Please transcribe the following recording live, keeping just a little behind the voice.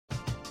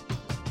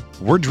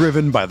We're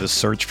driven by the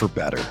search for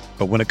better.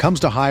 But when it comes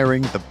to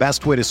hiring, the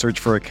best way to search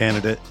for a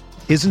candidate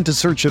isn't to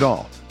search at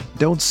all.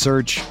 Don't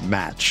search,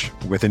 match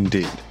with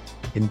Indeed.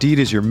 Indeed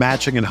is your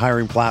matching and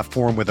hiring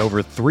platform with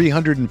over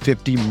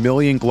 350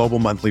 million global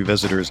monthly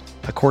visitors,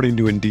 according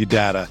to Indeed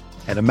data,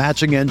 and a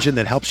matching engine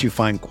that helps you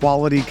find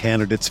quality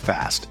candidates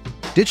fast.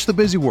 Ditch the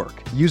busy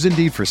work. Use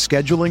Indeed for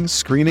scheduling,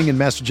 screening, and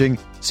messaging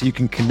so you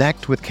can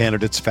connect with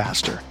candidates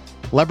faster.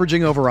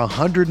 Leveraging over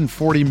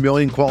 140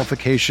 million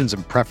qualifications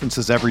and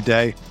preferences every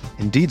day,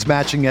 Indeed's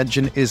matching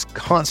engine is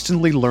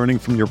constantly learning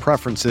from your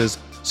preferences,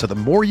 so the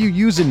more you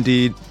use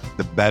Indeed,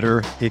 the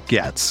better it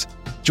gets.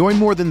 Join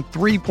more than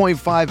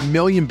 3.5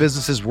 million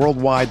businesses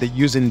worldwide that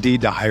use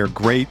Indeed to hire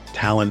great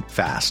talent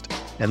fast.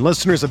 And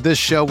listeners of this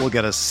show will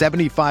get a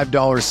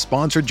 $75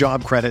 sponsored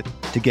job credit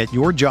to get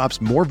your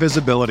jobs more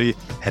visibility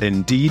at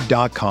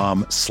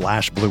Indeed.com/Blue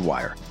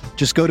Wire.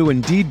 Just go to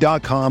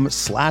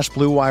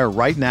Indeed.com/Blue Wire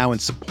right now and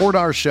support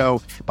our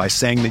show by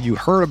saying that you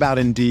heard about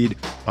Indeed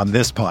on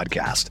this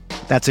podcast.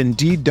 That's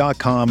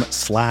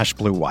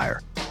Indeed.com/Blue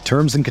Wire.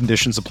 Terms and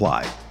conditions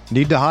apply.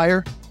 Need to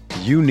hire?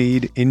 You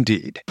need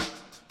Indeed.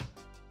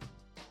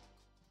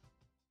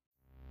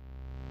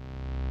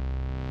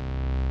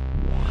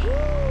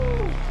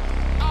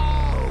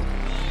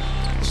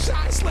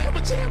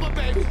 Jammer,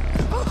 baby.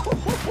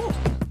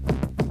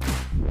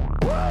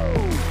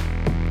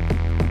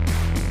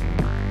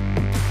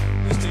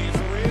 This team's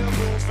for real,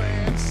 Bulls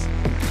fans.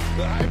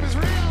 The hype is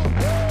real.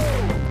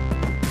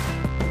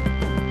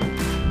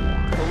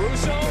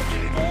 Caruso,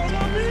 ball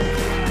on me.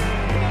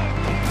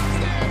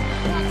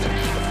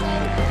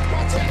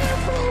 Watch the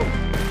airflow.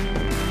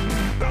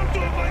 Don't do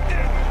it like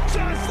that.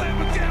 Shot slam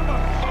with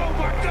Jammer. Oh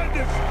my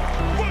goodness.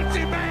 What's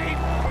he made?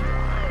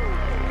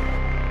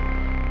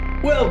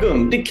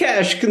 Welcome to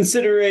Cash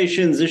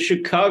Considerations, a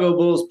Chicago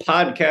Bulls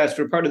podcast.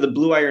 We're part of the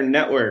Blue Wire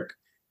Network.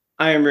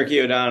 I am Ricky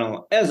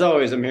O'Donnell. As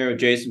always, I'm here with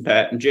Jason,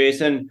 Pat, and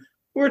Jason.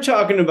 We're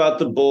talking about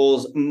the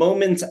Bulls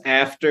moments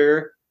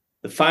after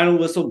the final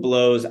whistle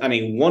blows on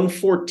a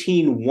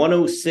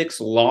 114-106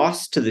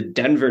 loss to the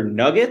Denver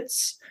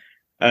Nuggets.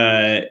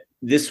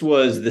 This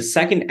was the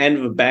second end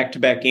of a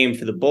back-to-back game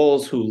for the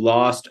Bulls, who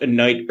lost a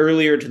night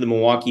earlier to the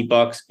Milwaukee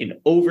Bucks in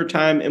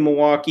overtime in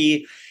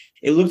Milwaukee.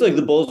 It looked like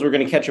the Bulls were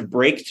going to catch a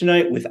break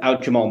tonight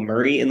without Jamal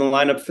Murray in the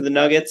lineup for the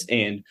Nuggets.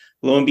 And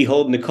lo and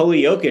behold, Nikola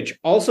Jokic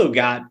also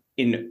got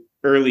an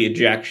early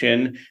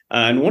ejection.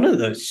 And one of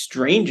the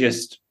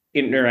strangest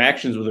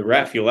interactions with a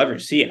ref you'll ever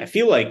see. I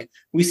feel like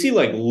we see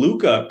like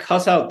Luka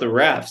cuss out the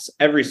refs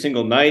every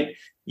single night.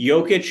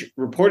 Jokic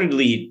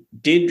reportedly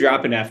did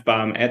drop an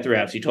F-bomb at the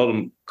refs. He told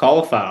them, call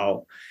a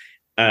foul.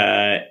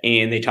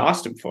 And they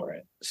tossed him for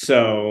it.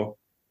 So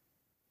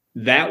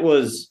that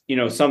was,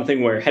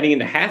 something where heading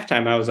into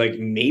halftime, I was like,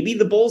 maybe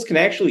the Bulls can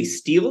actually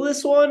steal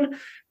this one.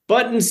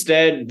 But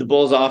instead, the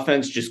Bulls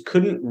offense just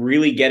couldn't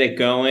really get it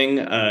going.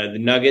 The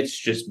Nuggets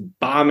just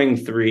bombing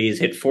threes,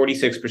 hit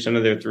 46%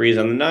 of their threes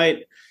on the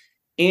night,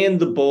 and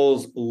the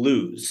Bulls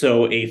lose.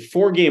 So a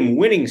 4-game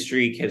winning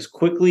streak has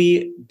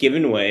quickly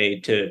given way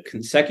to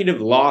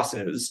consecutive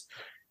losses.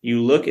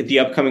 You look at the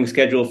upcoming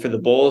schedule for the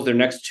Bulls, their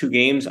next 2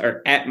 games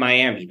are at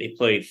Miami. They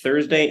play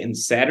Thursday and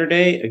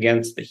Saturday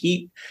against the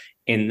Heat.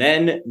 And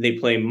then they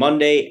play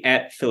Monday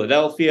at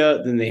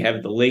Philadelphia. Then they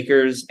have the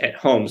Lakers at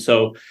home.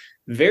 So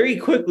very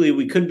quickly,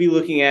 we could be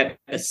looking at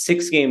a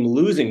 6-game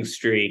losing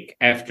streak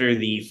after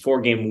the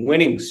 4-game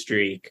winning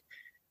streak.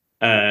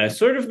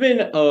 Sort of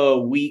been a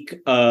week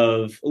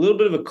of a little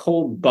bit of a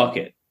cold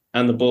bucket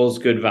on the Bulls'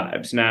 good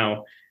vibes.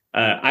 Now,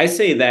 I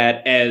say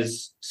that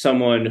as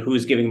someone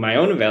who's giving my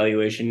own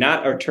evaluation,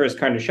 not Arturas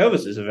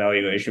Karnisovas'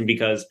 evaluation,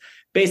 because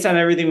based on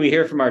everything we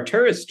hear from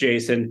Arturas,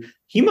 Jason,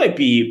 he might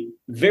be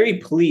very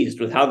pleased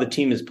with how the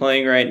team is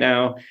playing right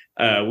now.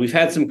 We've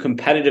had some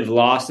competitive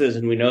losses,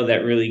 and we know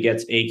that really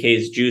gets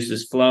AK's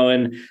juices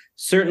flowing.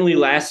 Certainly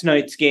last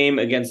night's game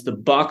against the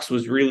Bucks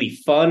was really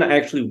fun. I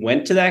actually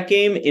went to that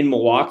game in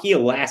Milwaukee, a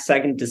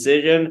last-second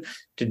decision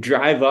to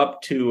drive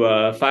up to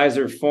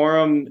Pfizer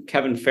Forum.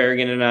 Kevin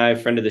Farragon and I,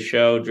 friend of the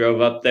show,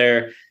 drove up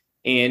there,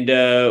 and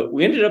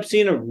we ended up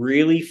seeing a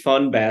really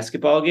fun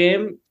basketball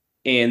game.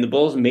 And the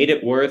Bulls made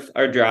it worth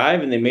our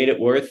drive, and they made it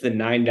worth the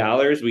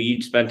 $9 we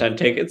each spent on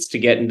tickets to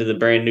get into the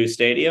brand new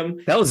stadium.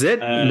 That was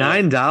it?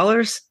 $9?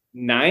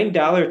 $9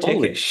 ticket.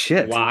 Holy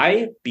shit.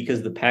 Why?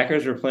 Because the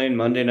Packers were playing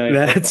Monday Night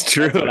Football. That's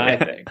true. That's what I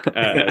think.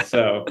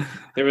 So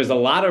there was a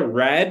lot of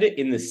red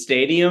in the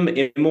stadium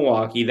in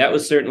Milwaukee. That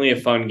was certainly a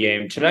fun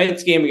game.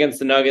 Tonight's game against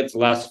the Nuggets,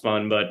 less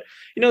fun, but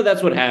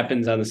that's what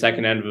happens on the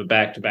second end of a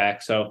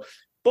back-to-back. So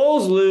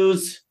Bulls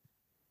lose.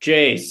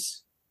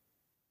 Jace,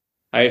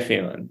 how you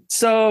feeling?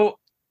 So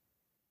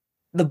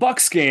the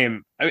Bucks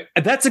game,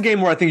 that's a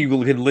game where I think you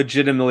could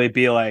legitimately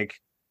be like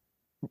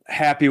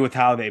happy with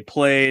how they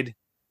played.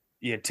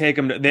 You take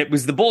them. It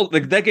was the Bulls.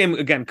 Like that game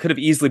again could have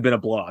easily been a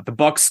blowout. The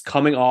Bucks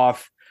coming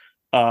off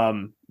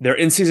their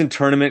in-season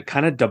tournament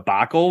kind of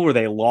debacle where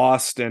they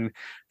lost, and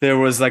there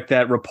was like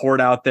that report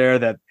out there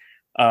that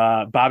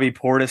Bobby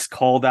Portis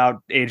called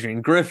out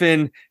Adrian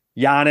Griffin.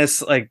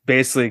 Giannis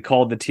basically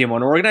called the team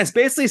unorganized,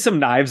 basically some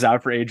knives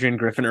out for Adrian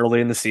Griffin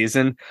early in the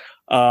season.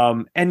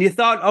 And you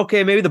thought,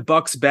 okay, maybe the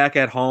Bucks back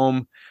at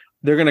home,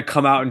 they're going to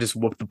come out and just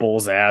whoop the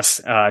Bulls'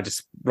 ass,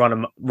 just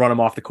run them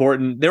off the court.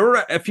 And there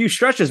were a few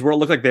stretches where it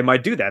looked like they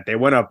might do that. They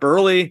went up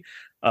early,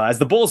 as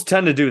the Bulls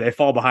tend to do. They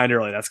fall behind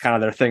early. That's kind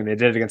of their thing. They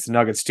did it against the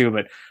Nuggets too.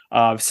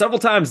 But several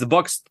times the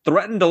Bucks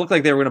threatened to look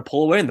like they were going to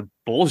pull away, and the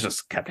Bulls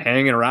just kept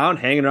hanging around.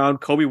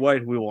 Coby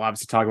White, who we will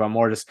obviously talk about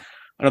more, just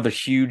another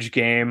huge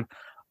game.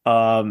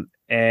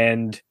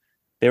 And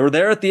they were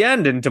there at the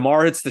end, and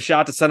DeMar hits the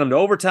shot to send them to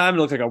overtime. It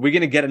looked like, are we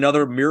going to get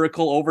another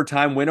miracle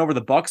overtime win over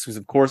the Bucks? Because,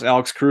 of course,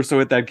 Alex Caruso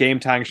hit that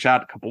game-tying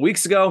shot a couple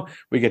weeks ago.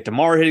 We get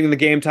DeMar hitting the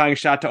game-tying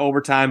shot to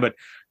overtime, but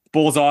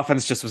Bulls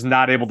offense just was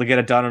not able to get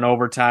it done in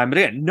overtime. But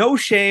again, no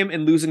shame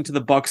in losing to the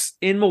Bucks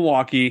in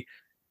Milwaukee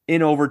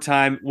in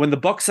overtime when the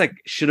Bucks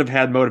should have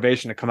had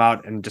motivation to come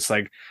out and just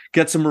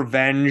get some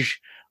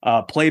revenge,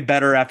 play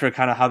better after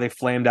kind of how they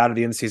flamed out of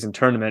the in-season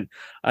tournament.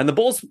 And the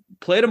Bulls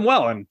played them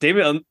well, and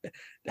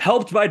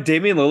helped by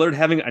Damian Lillard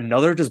having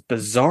another just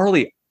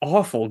bizarrely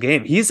awful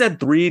game. He's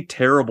had 3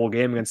 terrible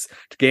games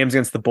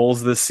against the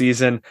Bulls this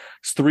season.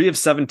 It's 3 of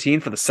 17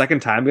 for the second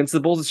time against the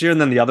Bulls this year.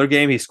 And then the other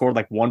game, he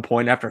scored 1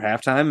 point after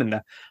halftime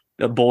in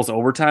the Bulls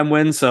overtime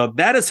win. So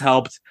that has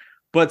helped.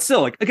 But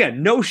still,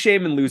 again, no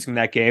shame in losing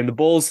that game. The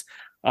Bulls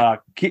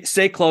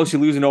stay close. You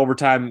lose an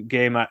overtime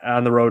game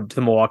on the road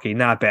to Milwaukee.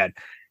 Not bad.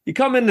 You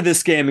come into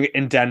this game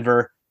in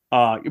Denver.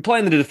 You're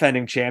playing the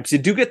defending champs. You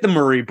do get the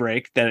Murray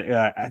break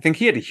that I think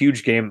he had a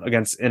huge game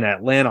in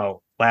Atlanta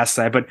last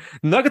night, but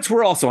Nuggets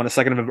were also on a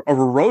second of a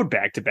road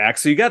back-to-back.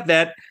 So you got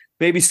that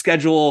maybe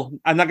schedule.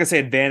 I'm not going to say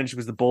advantage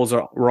because the Bulls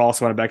were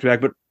also on a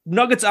back-to-back, but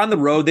Nuggets on the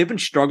road. They've been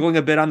struggling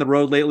a bit on the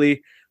road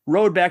lately.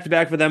 Road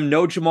back-to-back for them.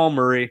 No Jamal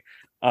Murray.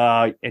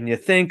 And you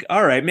think,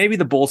 all right, maybe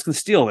the Bulls can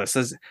steal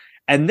this.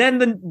 And then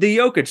the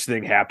Jokic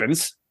thing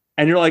happens,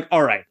 and you're like,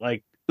 all right,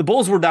 the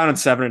Bulls were down at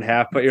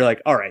 7.5, but you're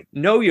like, all right,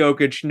 no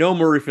Jokic, no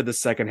Murray for the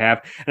second half.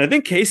 And I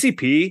think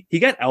KCP, he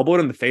got elbowed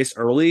in the face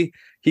early.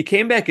 He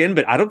came back in,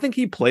 but I don't think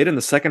he played in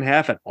the second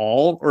half at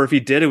all. Or if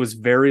he did, it was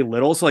very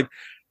little. So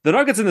the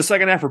Nuggets in the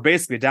second half were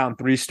basically down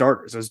 3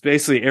 starters. It was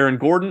basically Aaron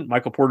Gordon,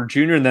 Michael Porter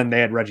Jr., and then they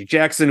had Reggie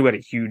Jackson, who had a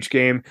huge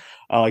game.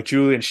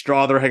 Julian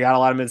Strawther had got a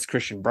lot of minutes.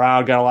 Christian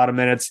Brown got a lot of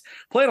minutes.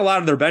 Playing a lot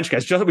of their bench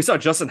guys. We saw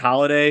Justin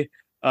Holiday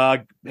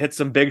hit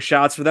some big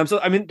shots for them. So,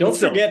 I mean, don't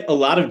forget a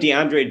lot of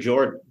DeAndre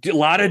Jordan. A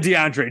lot of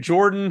DeAndre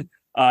Jordan.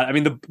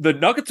 The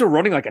Nuggets are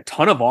running a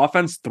ton of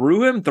offense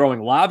through him, throwing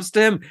lobs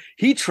to him.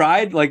 He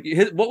tried, who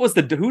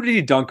did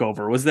he dunk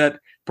over? Was that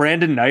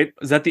Brandon Knight?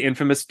 Was that the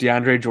infamous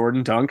DeAndre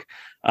Jordan dunk?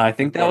 I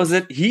think that was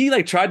it. He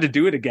tried to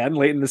do it again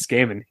late in this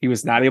game, and he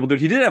was not able to.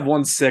 He did have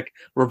one sick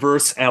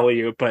reverse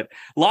alley-oop, but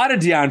a lot of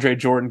DeAndre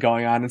Jordan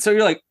going on. And so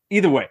you're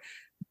either way,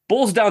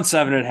 Bulls down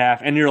 7.5,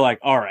 and you're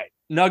all right.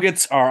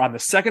 Nuggets are on the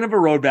second of a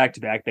road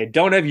back-to-back. They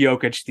don't have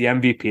Jokic, the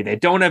MVP. They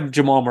don't have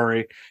Jamal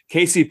Murray.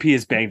 KCP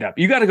is banged up.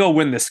 You got to go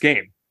win this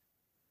game.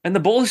 And the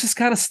Bulls just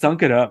kind of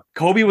stunk it up.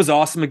 Coby was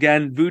awesome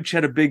again. Vooch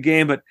had a big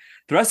game, but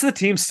the rest of the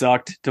team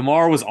sucked.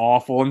 DeMar was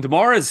awful. And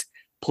DeMar has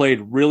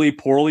played really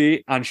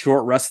poorly on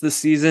short rest this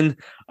season.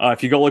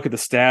 If you go look at the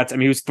stats,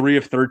 he was 3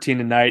 of 13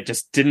 tonight,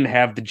 just didn't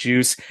have the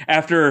juice.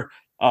 After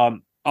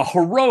a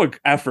heroic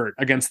effort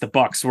against the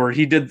Bucks, where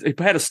he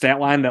had a stat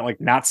line that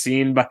not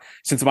seen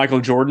since Michael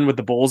Jordan with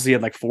the Bulls. He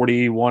had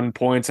 41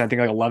 points, I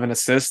think 11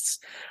 assists.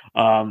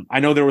 I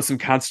know there was some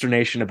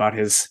consternation about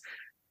his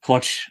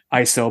clutch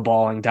ISO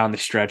balling down the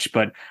stretch,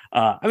 but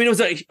it was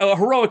a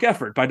heroic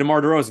effort by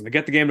DeMar DeRozan to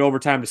get the game to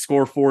overtime, to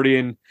score 40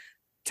 and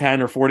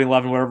 10 or 40 and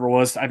 11, whatever it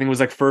was. I think it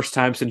was first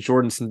time since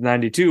Jordan since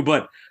 92,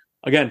 but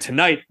again,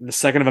 tonight, the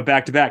second of a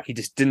back-to-back, he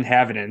just didn't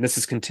have it in. This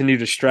has continued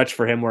to stretch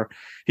for him where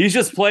he's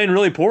just playing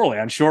really poorly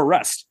on short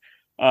rest.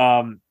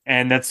 And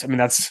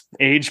that's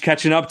age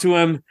catching up to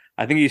him.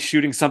 I think he's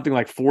shooting something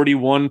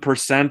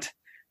 41%,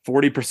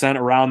 40%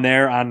 around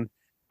there on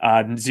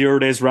 0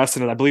 days rest.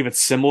 And I believe it's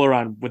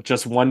similar with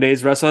just 1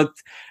 day's rest. So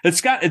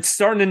it's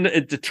starting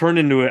to turn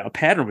into a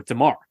pattern with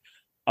DeMar.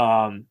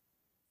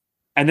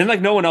 And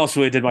then no one else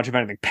really did much of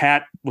anything.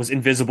 Pat was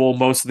invisible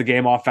most of the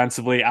game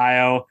offensively.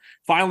 Ayo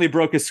finally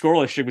broke his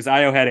scoreless streak because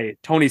Ayo had a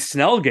Tony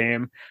Snell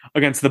game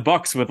against the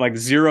Bucks with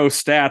 0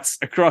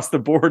 stats across the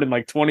board in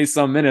 20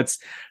 some minutes.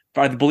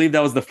 I believe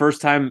that was the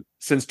first time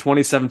since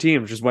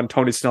 2017, which is when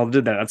Tony Snell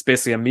did that. That's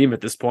basically a meme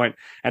at this point.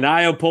 And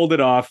Ayo pulled it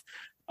off.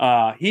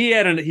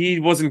 He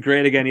wasn't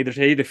great again either.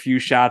 He had a few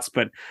shots,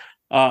 but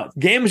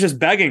game was just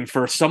begging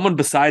for someone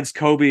besides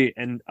Coby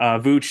and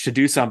Vooch to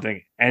do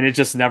something, and it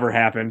just never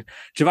happened.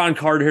 Javon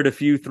Carter hit a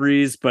few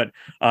threes, but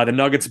the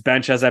Nuggets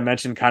bench, as I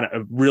mentioned, kind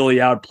of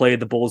really outplayed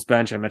the Bulls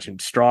bench. I mentioned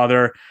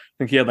Strawther. I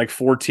think he had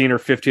 14 or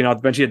 15 off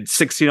the bench. He had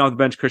 16 off the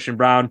bench. Christian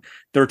Brown,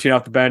 13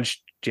 off the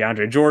bench.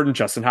 DeAndre Jordan,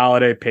 Justin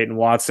Holiday, Peyton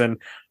Watson.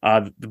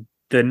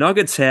 The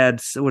Nuggets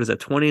had,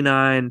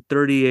 29,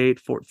 38,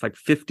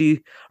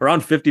 50,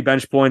 around 50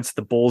 bench points.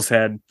 The Bulls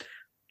had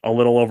a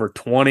little over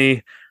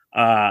 20.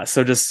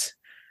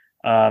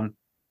 No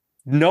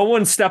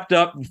one stepped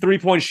up.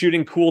 3-point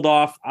shooting cooled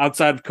off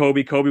outside of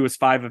Coby. Coby was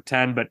 5 of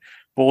 10, but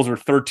Bulls were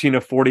 13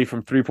 of 40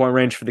 from 3-point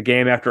range for the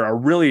game after a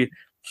really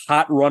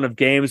hot run of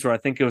games where I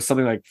think it was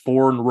something like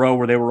 4 in a row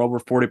where they were over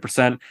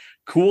 40%.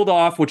 Cooled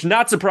off, which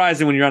not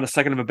surprising when you're on a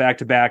second of a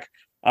back-to-back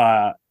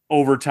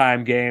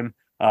overtime game.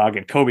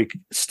 Again, Coby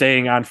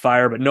staying on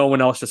fire, but no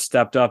one else just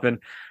stepped up. And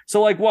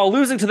so, like, while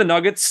losing to the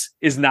Nuggets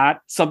is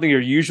not something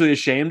you're usually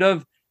ashamed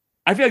of,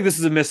 I feel like this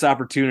is a missed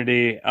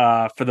opportunity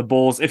for the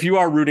Bulls. If you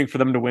are rooting for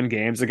them to win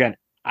games, again,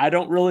 I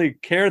don't really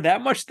care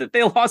that much that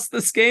they lost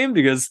this game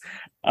because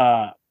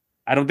I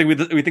don't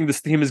think we think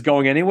this team is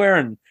going anywhere.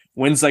 And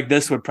wins like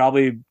this would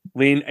probably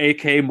lean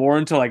AK more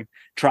into like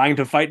trying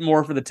to fight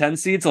more for the 10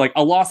 seed. So like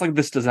a loss like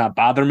this does not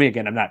bother me.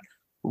 Again, I'm not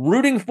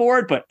rooting for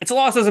it, but it's a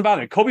loss that doesn't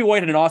bother me. Coby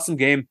White had an awesome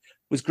game. It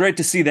was great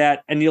to see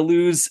that. And you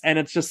lose and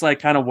it's just like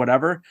kind of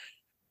whatever.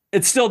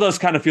 It still does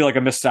kind of feel like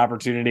a missed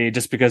opportunity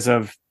just because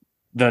of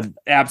the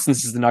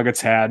absences the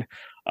Nuggets had.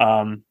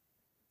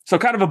 So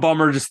kind of a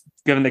bummer just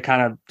given they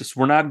kind of just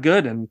were not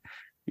good. And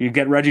you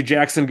get Reggie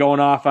Jackson going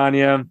off on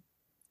you.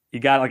 You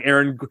got like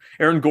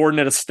Aaron Gordon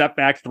at a step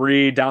back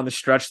 3 down the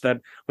stretch that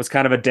was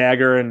kind of a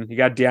dagger, and you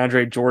got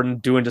DeAndre Jordan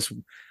doing just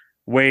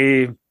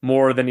way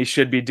more than he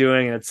should be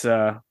doing. It's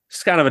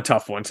just kind of a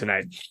tough one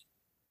tonight.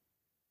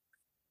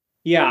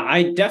 Yeah,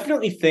 I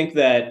definitely think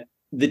that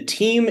the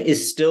team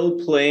is still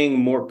playing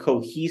more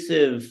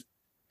cohesive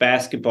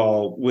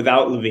basketball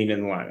without LaVine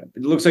in the lineup.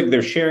 It looks like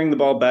they're sharing the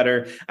ball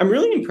better. I'm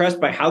really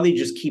impressed by how they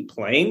just keep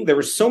playing. There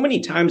were so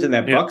many times in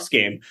that Bucks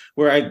game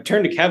where I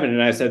turned to Kevin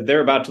and I said, they're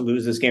about to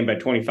lose this game by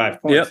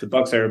 25 points. The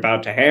Bucks are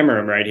about to hammer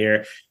them right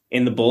here.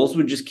 And the Bulls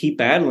would just keep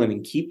battling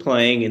and keep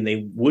playing, and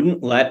they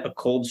wouldn't let a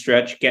cold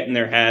stretch get in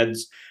their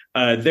heads.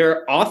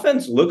 Their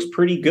offense looks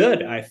pretty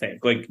good, I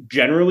think. Like,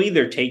 generally,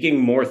 they're taking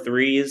more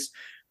threes.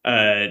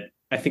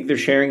 I think they're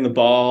sharing the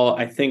ball.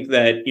 I think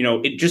that,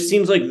 it just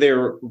seems like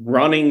they're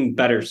running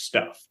better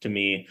stuff to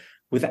me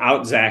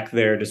without Zach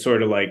there to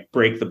sort of like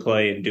break the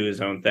play and do his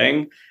own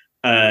thing.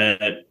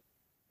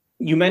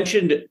 You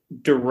mentioned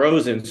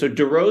DeRozan. So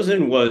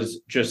DeRozan was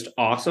just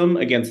awesome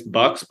against the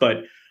Bucks, but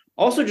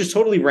also just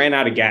totally ran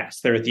out of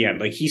gas there at the end.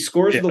 Like, he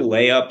scores the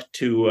layup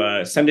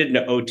to send it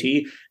into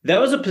OT.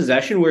 That was a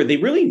possession where they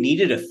really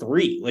needed a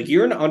 3. Like,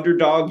 you're an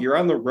underdog, you're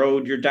on the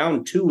road, you're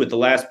down 2 with the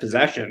last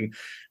possession.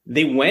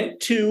 They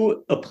went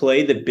to a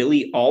play that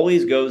Billy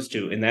always goes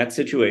to in that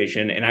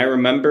situation. And I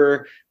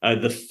remember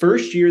the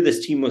first year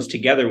this team was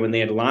together when they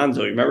had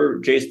Lonzo. You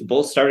remember, Jace, the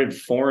Bulls started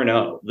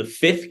 4-0. The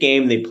 5th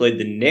game, they played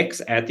the Knicks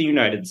at the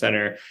United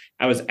Center.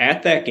 I was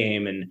at that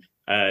game, and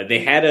they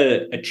had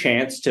a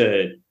chance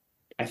to,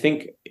 I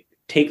think,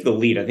 take the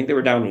lead. I think they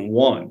were down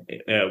 1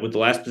 with the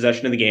last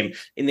possession of the game.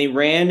 And they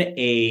ran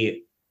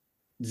a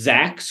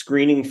Zach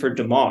screening for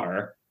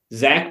DeMar.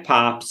 Zach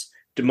pops.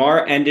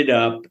 DeMar ended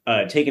up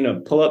taking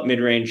a pull-up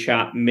mid-range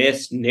shot,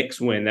 missed,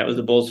 Knicks win. That was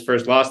the Bulls'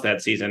 first loss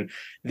that season.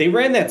 They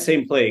ran that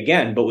same play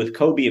again, but with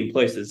Coby in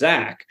place of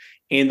Zach,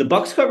 and the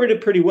Bucks covered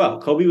it pretty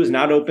well. Coby was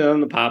not open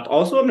on the pop.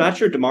 Also, I'm not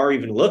sure DeMar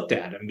even looked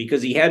at him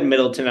because he had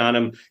Middleton on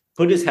him,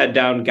 put his head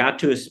down, got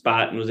to his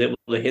spot, and was able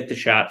to hit the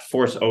shot,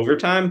 force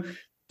overtime.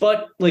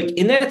 But like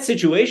in that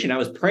situation, I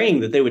was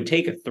praying that they would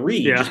take a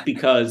 3 just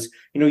because,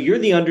 you're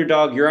the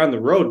underdog, you're on the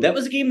road. That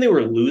was a game they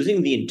were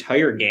losing the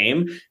entire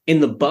game.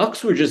 And the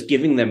Bucks were just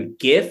giving them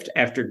gift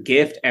after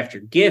gift after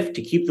gift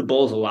to keep the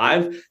Bulls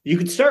alive. You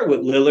could start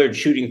with Lillard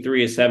shooting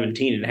 3 of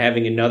 17 and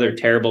having another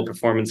terrible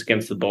performance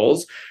against the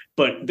Bulls.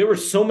 But there were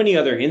so many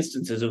other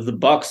instances of the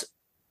Bucks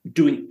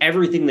doing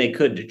everything they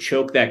could to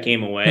choke that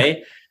game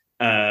away.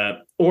 Or,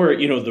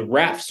 the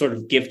refs sort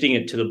of gifting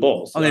it to the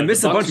Bulls. Oh, they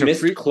missed a bunch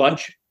of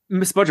clutch.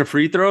 Missed a bunch of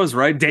free throws,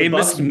 right? Dame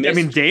missed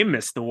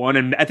the one,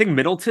 and I think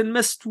Middleton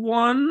missed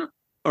one,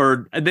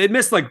 or they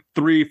missed like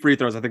 3 free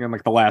throws, I think, in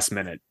like the last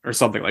minute or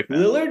something like that.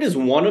 Lillard is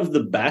one of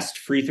the best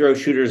free throw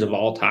shooters of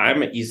all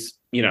time. He's,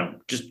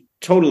 just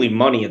totally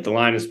money at the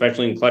line,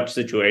 especially in clutch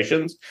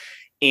situations.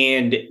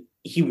 And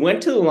he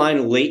went to the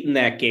line late in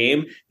that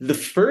game. The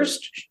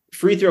first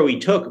free throw he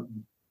took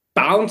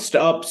bounced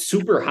up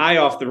super high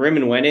off the rim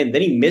and went in.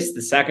 Then he missed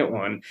the second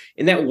one.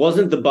 And that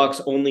wasn't the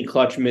Bucks' only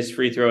clutch missed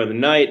free throw of the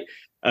night.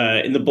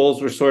 And the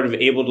Bulls were sort of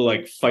able to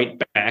like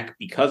fight back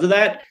because of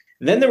that.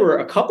 Then there were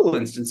a couple of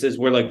instances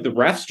where like the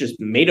refs just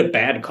made a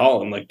bad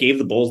call and like gave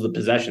the Bulls the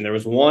possession. There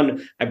was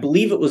one, I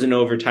believe it was in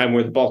overtime,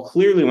 where the ball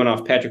clearly went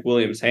off Patrick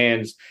Williams'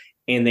 hands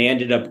and they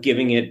ended up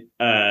giving it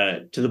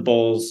to the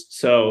Bulls.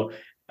 So,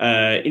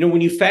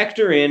 when you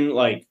factor in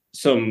like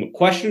some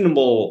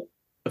questionable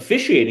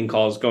officiating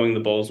calls going the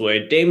Bulls'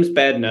 way, Dame's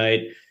bad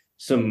night,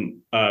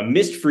 some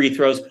missed free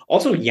throws.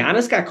 Also,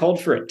 Giannis got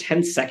called for a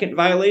 10-second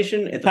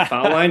violation at the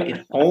foul line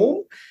at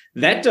home.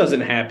 That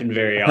doesn't happen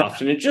very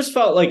often. It just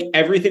felt like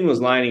everything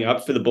was lining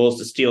up for the Bulls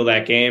to steal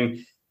that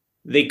game.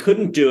 They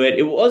couldn't do it.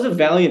 It was a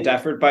valiant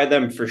effort by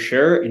them for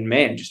sure. And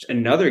man, just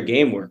another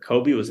game where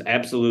Coby was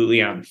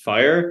absolutely on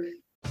fire.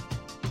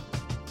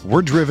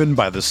 We're driven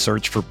by the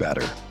search for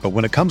better. But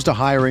when it comes to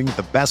hiring,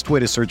 the best way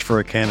to search for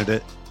a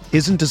candidate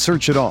isn't to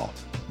search at all.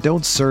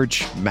 Don't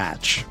search,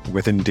 match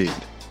with Indeed.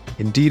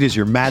 Indeed is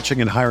your matching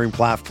and hiring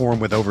platform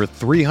with over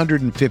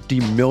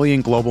 350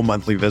 million global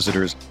monthly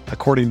visitors,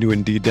 according to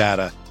Indeed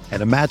data,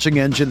 and a matching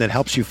engine that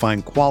helps you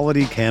find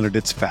quality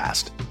candidates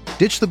fast.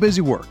 Ditch the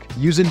busy work.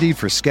 Use Indeed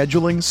for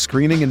scheduling,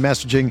 screening, and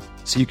messaging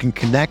so you can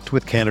connect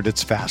with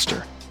candidates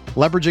faster.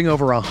 Leveraging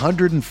over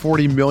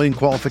 140 million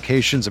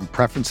qualifications and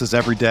preferences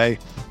every day,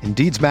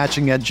 Indeed's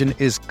matching engine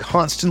is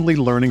constantly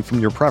learning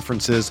from your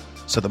preferences,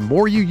 so the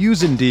more you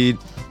use Indeed,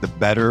 the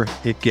better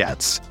it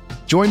gets.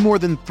 Join more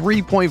than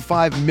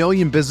 3.5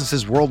 million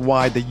businesses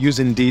worldwide that use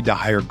Indeed to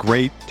hire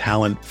great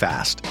talent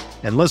fast.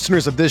 And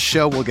listeners of this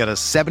show will get a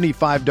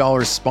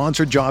 $75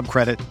 sponsored job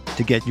credit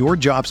to get your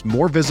jobs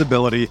more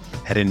visibility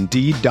at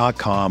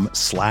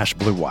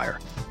Indeed.com/Blue Wire.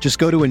 Just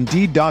go to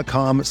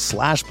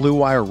Indeed.com/Blue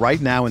Wire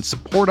right now and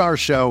support our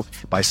show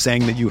by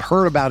saying that you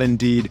heard about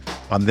Indeed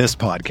on this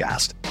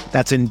podcast.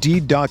 That's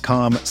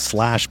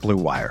Indeed.com/Blue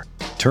Wire.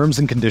 Terms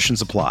and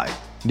conditions apply.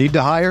 Need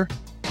to hire?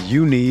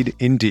 You need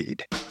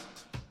Indeed.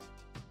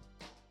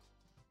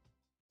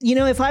 You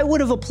know, if I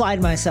would have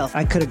applied myself,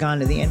 I could have gone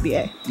to the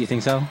NBA. You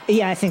think so?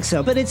 Yeah, I think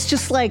so. But it's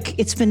just like,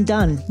 it's been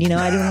done. You know,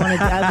 I didn't want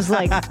to, I was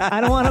like, I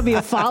don't want to be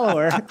a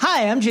follower.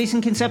 Hi, I'm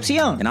Jason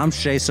Concepcion. And I'm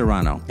Shea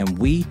Serrano. And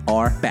we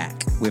are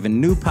back. We have a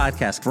new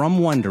podcast from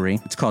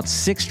Wondery. It's called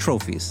Six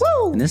Trophies.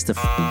 Woo! And it's the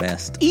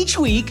best. Each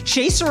week,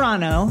 Shea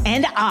Serrano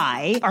and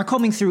I are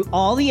combing through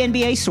all the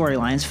NBA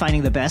storylines,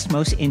 finding the best,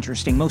 most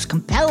interesting, most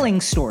compelling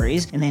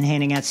stories, and then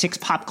handing out 6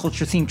 pop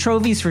culture themed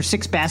trophies for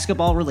 6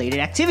 basketball related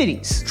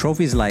activities.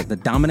 Trophies like the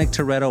Dominic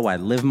Toretto I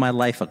Live My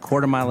Life a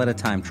Quarter Mile at a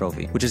Time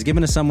trophy, which is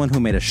given to someone who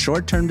made a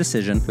short-term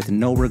decision with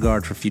no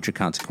regard for future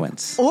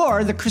consequence.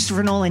 Or the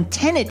Christopher Nolan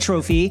Tenet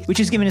trophy,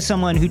 which is given to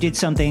someone who did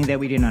something that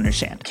we didn't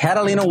understand.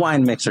 Catalina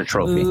Wine Mixer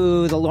trophy.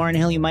 Ooh, the Lauryn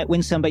Hill, you might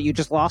win some, but you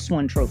just lost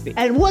one trophy.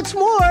 And what's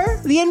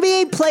more, the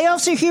NBA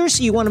playoffs are here,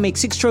 so you want to make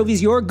 6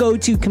 Trophies your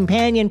go-to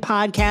companion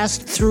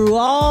podcast through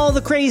all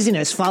the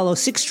craziness. Follow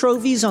 6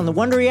 Trophies on the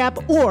Wondery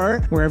app or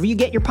wherever you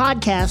get your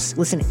podcasts.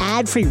 Listen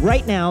ad-free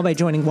right now by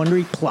joining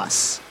Wondery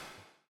Plus.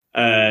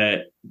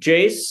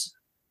 Jace,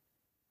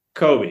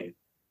 Coby,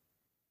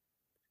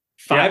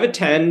 5 of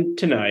 10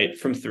 tonight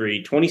from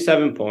 3,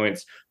 27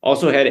 points,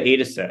 also had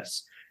 8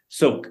 assists.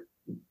 So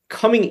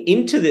coming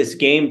into this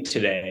game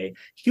today,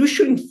 he was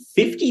shooting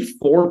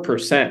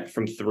 54%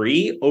 from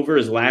 3 over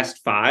his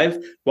last 5,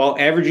 while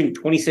averaging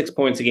 26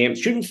 points a game,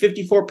 shooting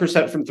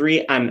 54% from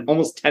 3 on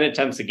almost 10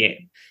 attempts a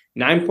game,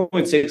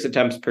 9.6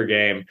 attempts per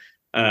game.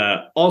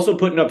 Also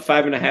putting up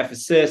 5.5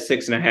 assists,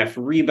 6.5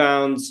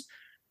 rebounds,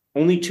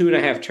 only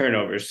 2.5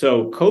 turnovers.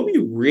 So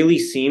Coby really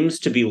seems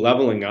to be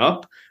leveling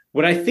up.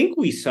 What I think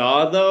we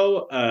saw,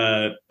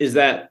 though, is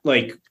that,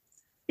 like,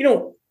 you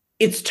know,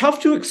 it's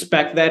tough to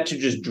expect that to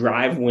just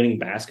drive winning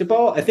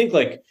basketball. I think,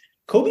 like,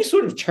 Coby's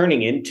sort of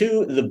turning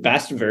into the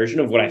best version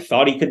of what I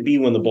thought he could be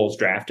when the Bulls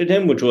drafted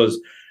him, which was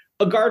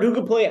a guard who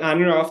could play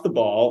on and off the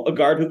ball, a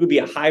guard who could be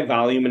a high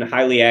volume and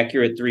highly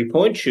accurate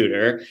 3-point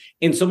shooter,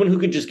 and someone who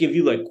could just give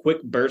you, like,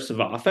 quick bursts of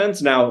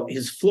offense. Now,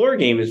 his floor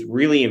game has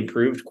really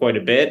improved quite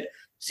a bit.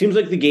 Seems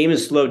like the game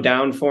has slowed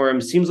down for him.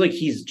 Seems like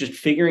he's just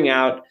figuring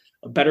out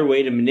a better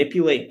way to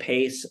manipulate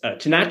pace,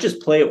 to not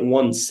just play at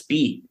one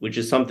speed, which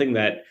is something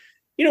that,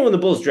 you know, when the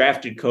Bulls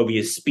drafted Coby,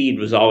 his speed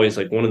was always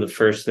like one of the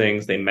first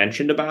things they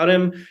mentioned about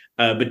him.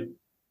 But,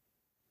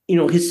 you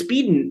know, his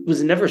speed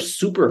was never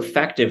super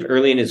effective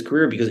early in his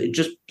career because it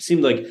just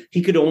seemed like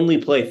he could only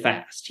play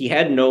fast. He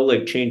had no,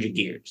 like, change of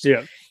gears.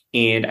 Yeah.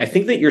 And I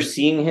think that you're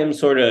seeing him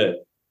sort of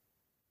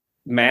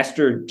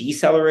master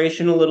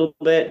deceleration a little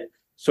bit,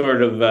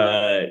 sort of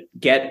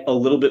get a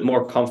little bit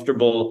more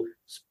comfortable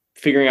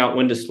figuring out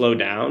when to slow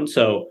down.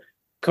 So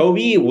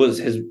Coby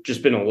has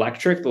just been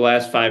electric the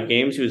last 5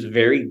 games. He was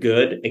very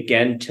good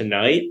again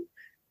tonight.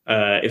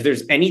 If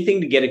there's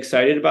anything to get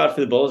excited about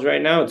for the Bulls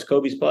right now, it's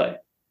Coby's play.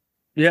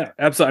 Yeah,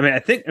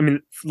 absolutely. I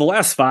mean, the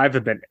last 5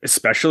 have been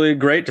especially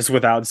great just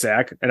without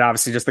Zach, and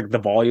obviously just like the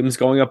volumes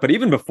going up. But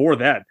even before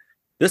that,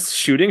 this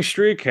shooting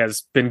streak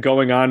has been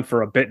going on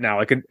for a bit now.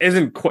 Like, it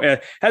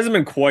hasn't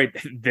been quite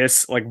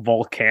this, like,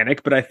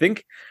 volcanic, but I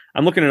think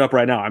I'm looking it up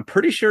right now. I'm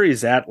pretty sure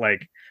he's at,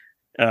 like,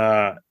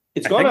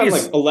 it's gone on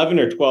like 11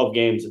 or 12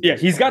 games. Yeah,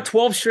 he's got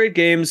 12 straight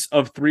games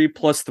of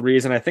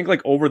 3+3s, and I think,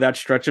 like, over that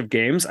stretch of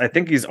games, I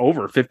think he's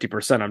over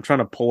 50%. I'm trying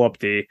to pull up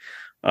the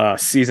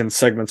season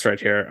segments right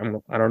here.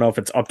 I don't know if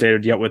it's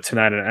updated yet with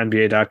tonight at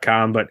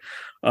NBA.com, but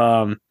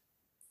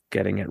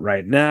getting it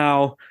right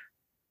now.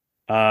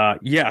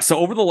 So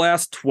over the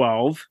last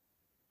 12,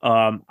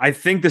 I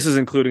think this is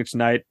including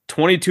tonight,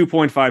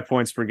 22.5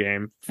 points per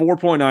game,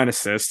 4.9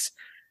 assists,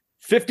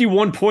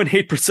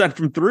 51.8%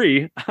 from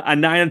 3 on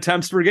 9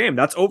 attempts per game.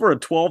 That's over a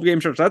 12-game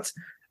stretch.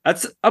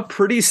 That's a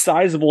pretty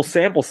sizable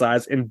sample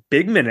size in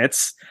big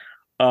minutes.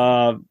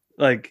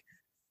 Like,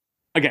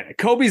 again,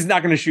 Coby's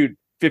not going to shoot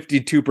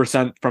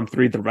 52% from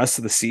 3 the rest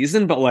of the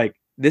season, but, like,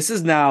 this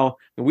is now,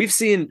 we've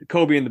seen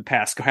Coby in the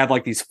past have,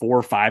 like, these 4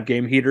 or 5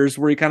 game heaters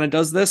where he kind of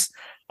does this.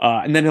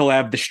 And then he'll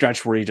have the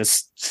stretch where he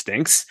just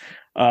stinks.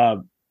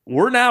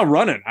 We're now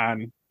running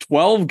on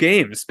 12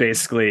 games,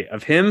 basically,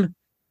 of him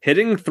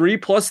hitting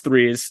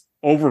 3+3s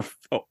over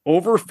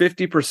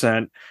 50%.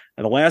 And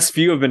the last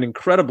few have been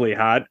incredibly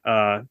hot.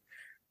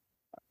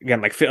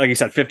 Again, like you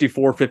said,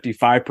 54,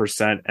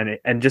 55%.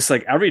 And just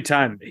like every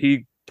time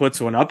he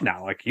puts one up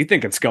now, like you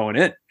think it's going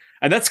in.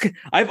 And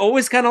I've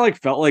always kind of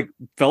like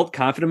felt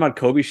confident about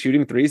Coby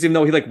shooting threes, even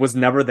though he like was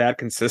never that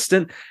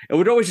consistent. It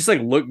would always just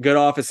like look good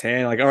off his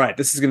hand. Like, all right,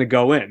 this is going to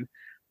go in.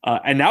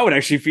 And now it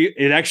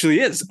actually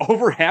is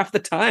over half the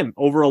time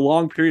over a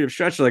long period of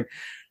stretch. Like,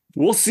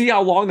 we'll see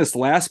how long this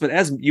lasts. But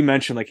as you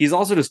mentioned, like he's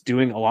also just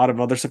doing a lot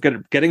of other stuff,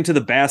 getting to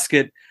the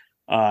basket,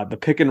 the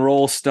pick and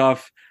roll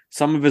stuff,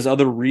 some of his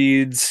other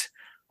reads,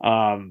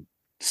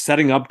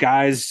 setting up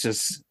guys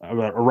just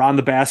around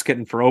the basket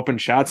and for open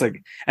shots.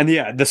 Like, and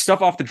the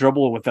stuff off the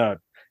dribble with the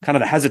kind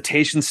of the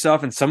hesitation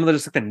stuff and some of the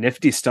just like the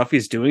nifty stuff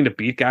he's doing to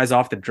beat guys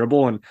off the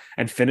dribble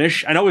and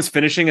finish. I know his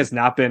finishing has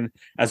not been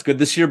as good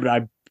this year, but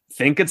I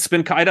think it's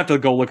been, I'd have to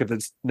go look at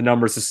the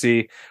numbers to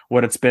see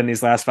what it's been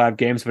these last 5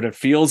 games, but it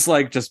feels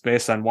like just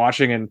based on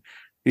watching and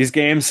these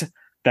games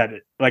that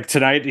like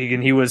tonight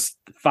he was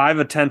 5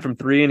 of 10 from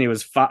 3 and he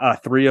was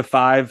 3 of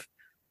 5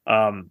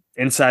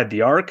 inside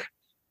the arc.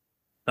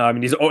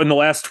 He's in the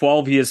last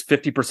 12, he is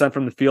 50%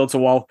 from the field. So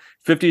while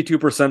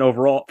 52%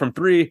 overall from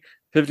 3,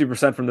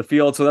 50% from the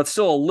field. So that's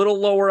still a little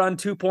lower on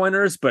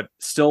 2-pointers, but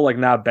still like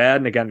not bad.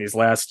 And again, these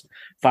last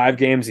 5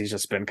 games, he's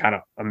just been kind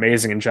of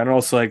amazing in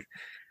general. So like,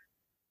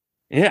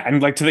 yeah,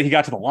 and like he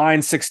got to the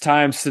line 6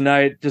 times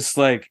tonight, just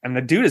like, and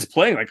the dude is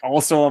playing like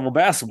all-star level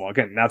basketball.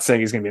 Again, not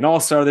saying he's going to be an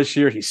all-star this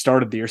year. He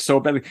started the year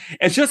so badly.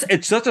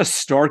 It's such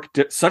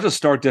a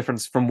stark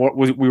difference from what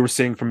we were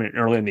seeing from him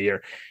early in the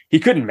year. He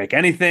couldn't make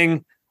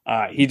anything.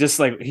 He just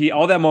like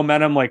all that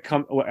momentum like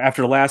come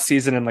after last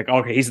season and like,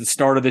 okay, he's the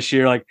starter this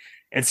year. Like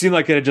it seemed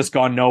like it had just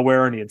gone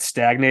nowhere and he had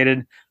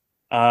stagnated.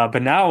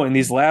 But now in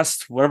these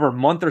last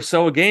month or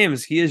so of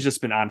games, he has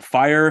just been on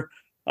fire.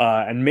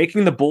 And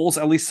making the Bulls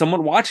at least somewhat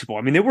watchable.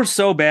 I mean, they were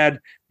so bad.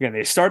 Again,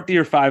 they start the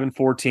year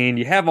 5-14.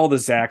 You have all the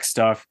Zach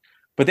stuff,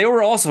 but they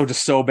were also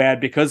just so bad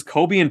because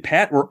Coby and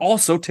Pat were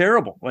also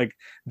terrible. Like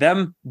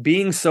them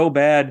being so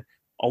bad,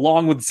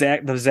 along with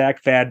the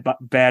Zach bad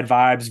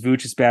vibes,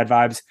 Vooch's bad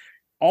vibes,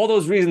 all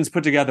those reasons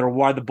put together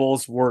why the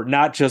Bulls were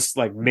not just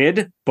like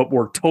mid, but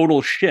were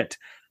total shit.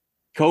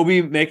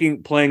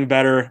 Coby playing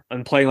better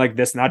and playing like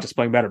this, not just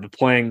playing better, but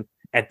playing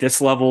at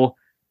this level,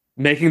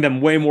 making them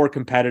way more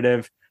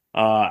competitive.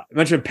 I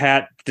mentioned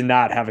Pat did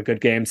not have a good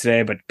game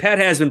today, but Pat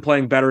has been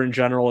playing better in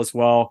general as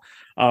well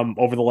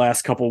over the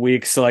last couple of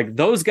weeks. So like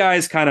those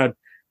guys kind of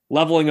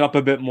leveling up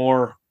a bit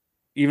more,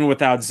 even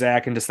without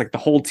Zach, and just like the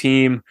whole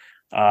team,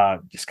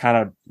 just kind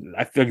of,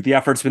 I feel like the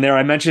effort's been there.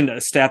 I mentioned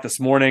a stat this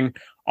morning,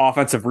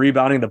 offensive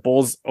rebounding. The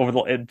Bulls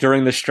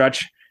during this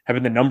stretch have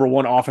been the number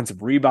 1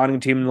 offensive rebounding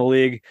team in the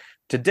league.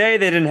 Today,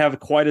 they didn't have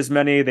quite as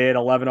many. They had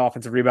 11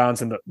 offensive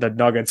rebounds, and the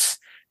Nuggets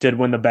did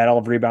win the battle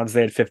of rebounds.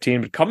 They had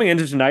 15. But coming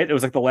into tonight, it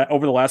was like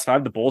over the last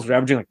 5, the Bulls were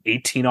averaging like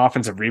 18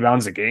 offensive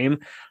rebounds a game.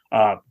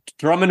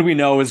 Drummond, we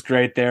know, is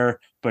great there,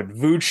 but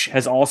Vooch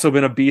has also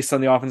been a beast on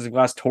the offensive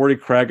glass. Torrey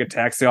Craig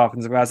attacks the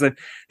offensive glass. That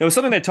was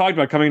something they talked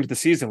about coming into the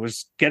season,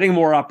 was getting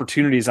more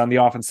opportunities on the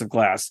offensive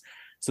glass.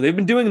 So they've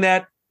been doing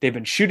that. They've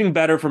been shooting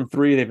better from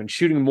 3. They've been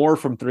shooting more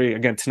from 3.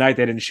 Again, tonight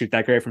they didn't shoot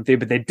that great from 3,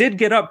 but they did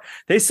get up.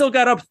 They still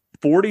got up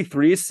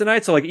 43s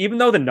tonight. So like even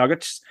though the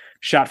Nuggets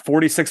shot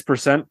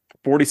 46%,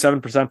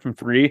 47% from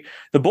 3,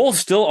 the Bulls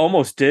still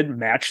almost did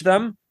match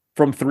them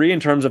from 3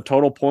 in terms of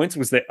total points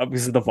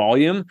because of the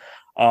volume.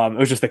 It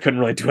was just they couldn't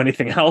really do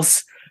anything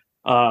else.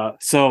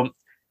 So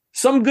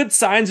some good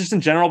signs just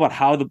in general about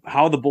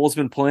how the Bulls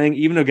been playing.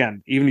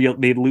 Even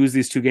they lose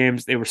these 2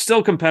 games, they were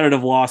still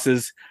competitive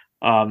losses.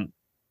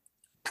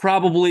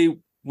 Probably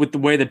with the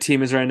way the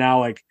team is right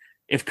now, like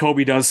if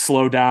Coby does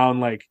slow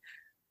down, like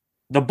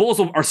the Bulls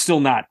are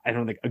still not, I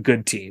don't think, a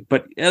good team,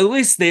 but at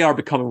least they are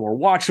becoming more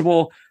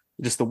watchable,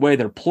 just the way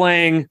they're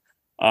playing.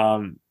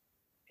 And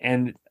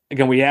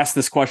again, we asked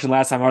this question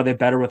last time, are they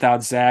better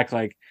without Zach?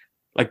 Like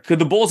could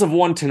the Bulls have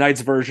won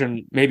tonight's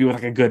version, maybe with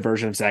like a good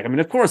version of Zach? I mean,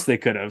 of course they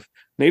could have,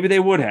 maybe they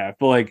would have,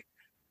 but like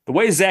the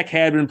way Zach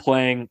had been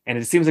playing, and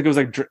it seems like it was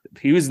like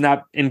he was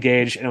not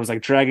engaged and it was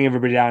like dragging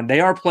everybody down.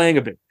 They are playing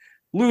a bit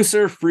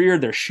looser, freer.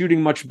 They're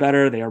shooting much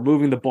better. They are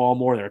moving the ball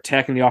more. They're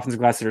attacking the offensive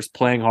glass. They're just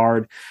playing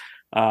hard.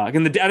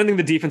 Again, I don't think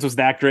the defense was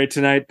that great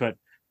tonight, but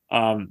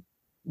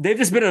they've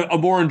just been a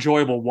more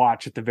enjoyable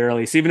watch at the very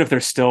least, even if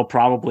they're still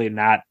probably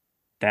not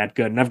that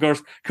good. And of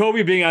course,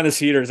 Coby being on this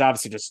heater is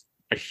obviously just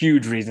a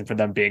huge reason for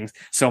them being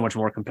so much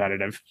more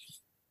competitive.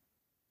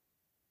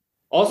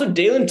 Also,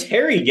 Dalen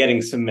Terry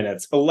getting some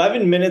minutes.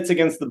 11 minutes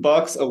against the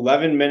Bucks,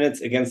 11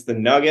 minutes against the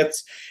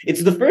Nuggets.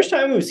 It's the first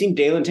time we've seen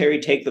Dalen Terry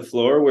take the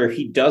floor where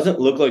he doesn't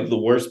look like the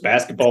worst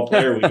basketball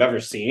player we've ever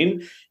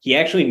seen. He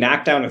actually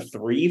knocked down a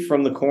 3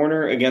 from the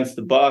corner against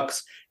the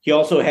Bucks. He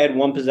also had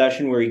one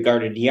possession where he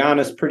guarded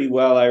Giannis pretty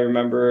well, I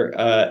remember,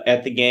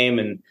 at the game,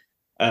 and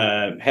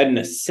had an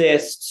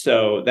assist.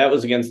 So that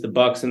was against the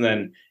Bucks. And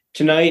then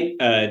tonight,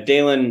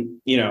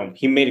 Dalen,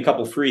 he made a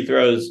couple free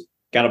throws.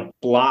 Got a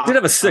block. Did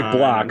have a sick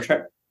block.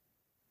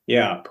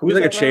 Yeah. Who was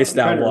like a chase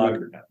down block.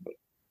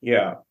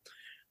 Yeah.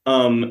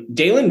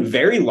 Dalen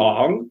very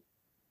long,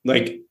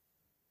 like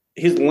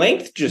his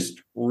length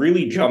just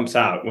really jumps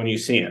out when you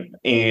see him,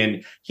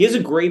 and he has a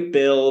great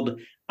build.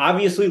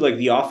 Obviously, like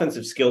the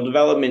offensive skill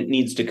development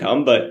needs to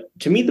come, but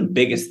to me, the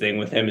biggest thing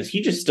with him is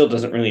he just still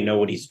doesn't really know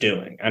what he's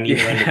doing on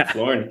either end of the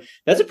floor. And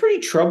that's a pretty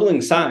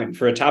troubling sign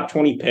for a top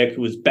 20 pick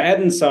who was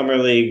bad in summer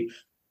league,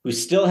 who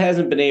still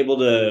hasn't been able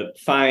to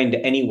find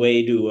any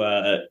way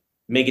to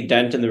make a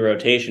dent in the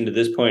rotation to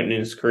this point in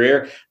his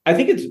career. I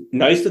think it's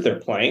nice that they're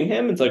playing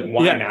him. It's like,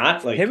 why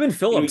not? Like him and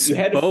Phillips, you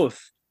had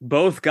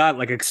both got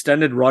like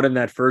extended run in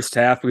that first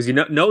half because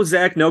no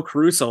Zach, no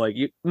Caruso. Like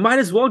you might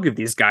as well give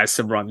these guys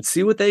some run and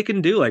see what they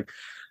can do. Like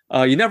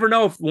you never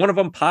know if one of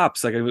them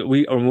pops. Like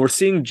we're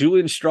seeing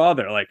Julian Straw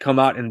there, like come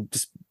out and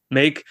just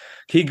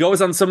he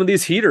goes on some of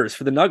these heaters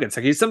for the Nuggets.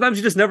 Like sometimes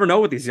you just never know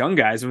with these young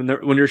guys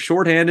when you're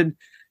shorthanded.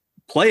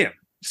 Play him,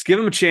 just give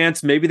him a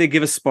chance. Maybe they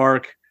give a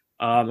spark.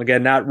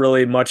 Again, not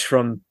really much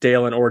from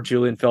Dalen or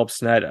Julian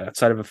Phillips net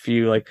outside of a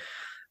few like.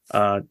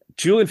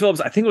 Julian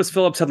Phillips, I think it was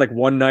Phillips had like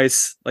one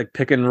nice like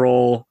pick and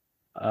roll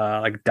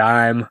like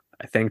dime,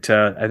 I think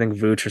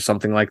Vooch or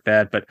something like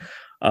that, but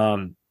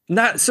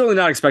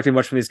not expecting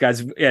much from these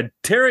guys. Yeah,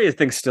 Terry I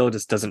think still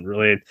just doesn't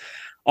really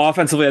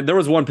offensively. There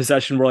was one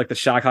possession where like the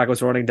shot clock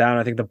was running down.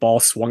 I think the ball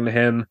swung to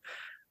him,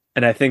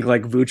 and I think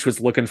like Vooch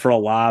was looking for a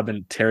lob,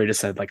 and Terry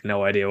just had like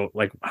no idea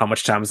like how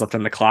much time was left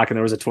on the clock, and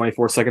there was a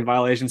 24-second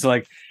violation. So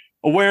like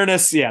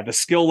awareness, yeah, the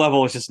skill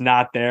level is just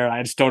not there.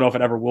 I just don't know if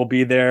it ever will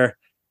be there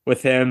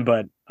with him,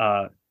 but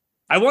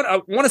I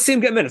want to see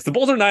him get minutes. The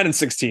Bulls are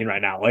 9-16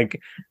 right now. Like,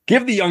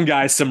 give the young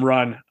guys some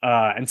run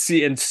and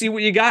see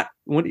what you got.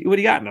 What do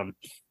you got in them?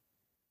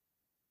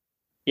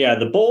 Yeah,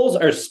 the Bulls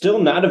are still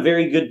not a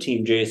very good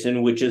team,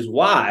 Jason, which is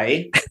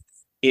why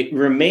it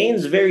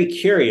remains very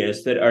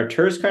curious that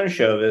Arturas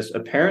Karnisovas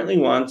apparently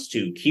wants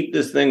to keep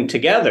this thing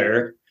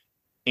together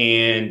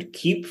and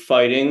keep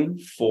fighting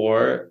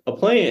for a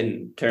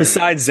play-in tournament.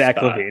 Besides Zach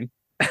LaVine.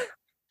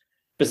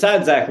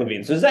 Besides Zach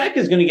LaVine. So Zach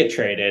is going to get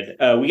traded.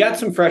 We got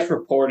some fresh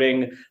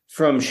reporting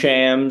from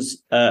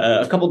Shams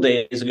a couple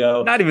days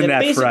ago. Not even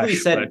that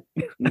fresh.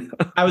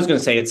 I was going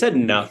to say it said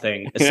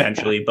nothing,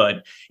 essentially,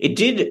 but it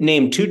did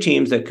name two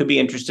teams that could be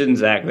interested in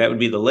Zach. That would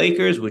be the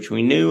Lakers, which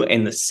we knew,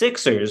 and the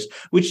Sixers,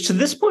 which to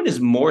this point has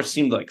more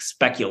seemed like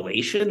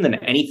speculation than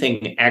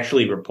anything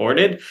actually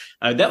reported.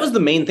 That was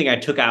the main thing I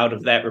took out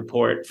of that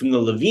report from the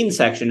LaVine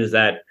section is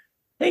that,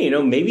 hey,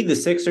 maybe the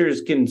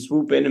Sixers can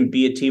swoop in and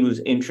be a team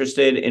who's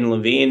interested in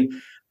LaVine.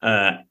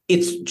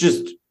 It's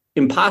just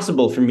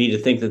impossible for me to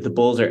think that the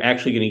Bulls are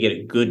actually going to get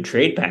a good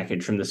trade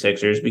package from the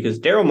Sixers because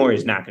Daryl Morey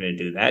is not going to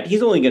do that.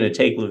 He's only going to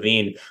take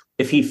LaVine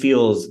if he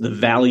feels the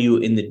value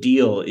in the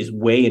deal is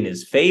way in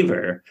his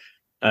favor.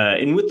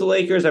 And with the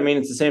Lakers, I mean,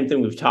 it's the same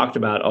thing we've talked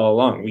about all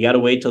along. We got to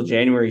wait till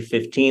January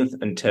 15th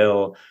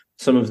until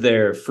some of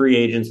their free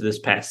agents this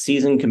past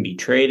season can be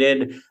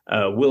traded.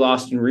 Will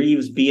Austin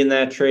Reeves be in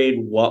that trade?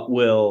 What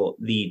will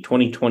the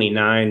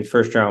 2029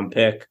 first-round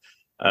pick?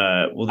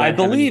 I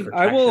believe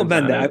I will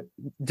amend that.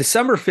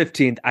 December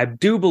 15th, I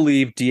do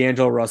believe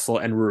D'Angelo Russell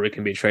and Rui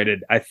can be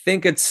traded. I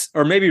think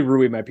or maybe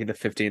Rui might be the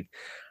 15th.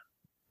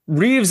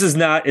 Reeves is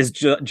July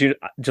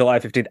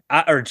 15th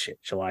or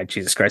July,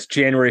 Jesus Christ,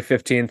 January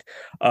 15th.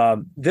 I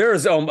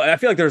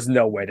feel like there's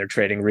no way they're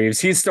trading Reeves.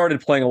 He's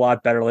started playing a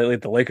lot better lately.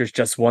 The Lakers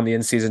just won the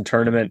in-season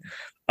tournament.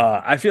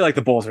 I feel like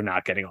the Bulls are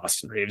not getting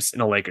Austin Reeves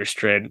in a Lakers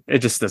trade. It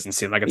just doesn't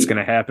seem like it's going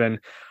to happen.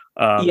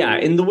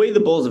 In the way the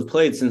Bulls have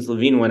played since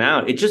LaVine went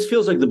out, it just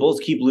feels like the Bulls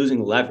keep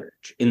losing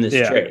leverage in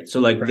this trade.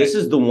 So This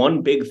is the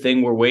one big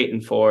thing we're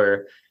waiting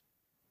for.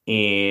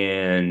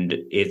 And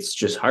it's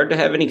just hard to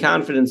have any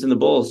confidence in the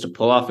Bulls to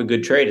pull off a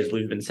good trade, as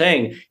we've been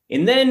saying.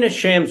 And then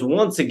Shams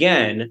once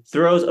again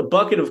throws a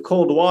bucket of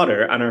cold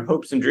water on our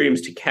hopes and dreams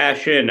to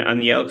cash in on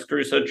the Alex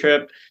Caruso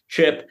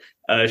chip.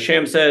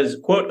 Shams says,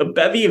 quote, a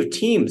bevy of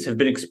teams have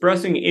been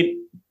expressing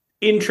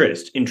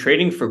interest in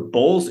trading for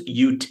Bulls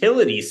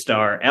utility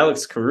star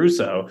Alex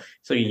Caruso.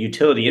 So a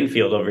utility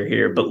infield over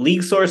here. But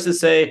league sources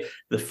say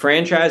the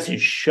franchise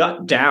has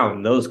shut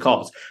down those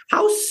calls.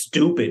 How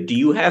stupid do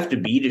you have to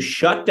be to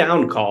shut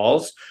down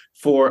calls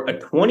for a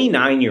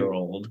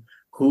 29-year-old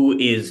who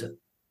is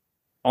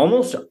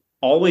almost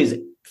always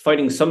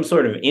fighting some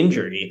sort of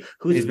injury,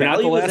 whose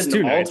value is at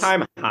an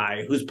all-time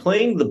high, who's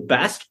playing the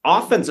best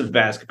offensive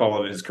basketball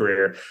of his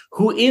career,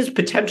 who is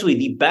potentially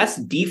the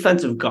best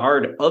defensive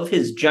guard of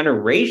his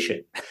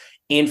generation.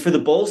 And for the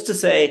Bulls to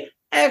say,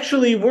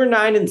 actually, we're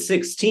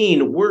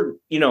 9-16, we're,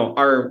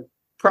 our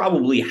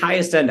probably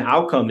highest end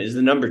outcome is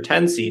the number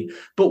 10 seed,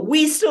 but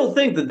we still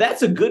think that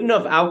that's a good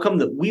enough outcome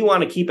that we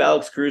want to keep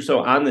Alex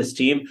Caruso on this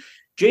team.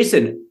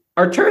 Jason,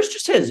 Arturas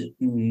just has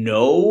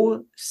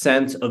no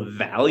sense of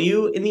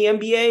value in the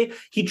NBA.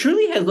 He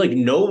truly has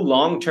no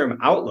long-term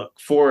outlook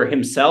for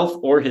himself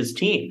or his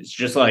team. It's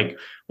just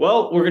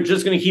we're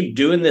just going to keep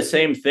doing the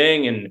same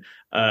thing. And,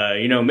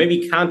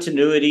 maybe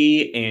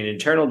continuity and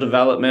internal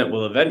development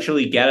will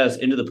eventually get us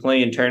into the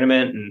play-in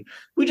tournament. And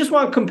we just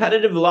want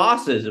competitive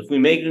losses. If we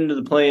make it into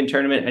the play-in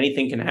tournament,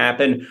 anything can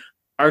happen.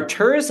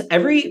 Arturas,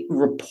 every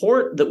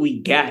report that we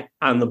get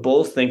on the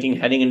Bulls thinking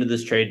heading into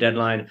this trade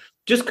deadline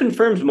just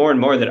confirms more and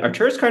more that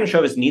Arturas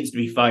Karnisovas needs to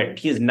be fired.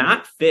 He is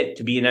not fit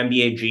to be an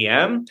NBA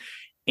GM,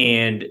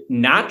 and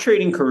not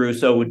trading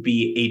Caruso would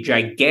be a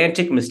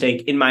gigantic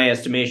mistake in my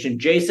estimation.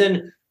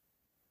 Jason,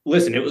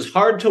 listen, it was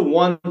hard to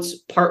once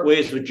part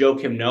ways with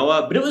Joakim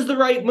Noah, but it was the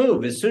right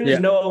move. As soon as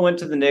Noah went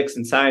to the Knicks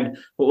and signed,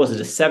 what was it,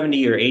 a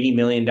 $70 or $80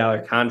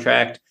 million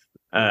contract,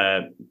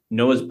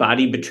 Noah's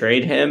body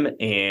betrayed him,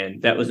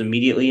 and that was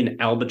immediately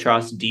an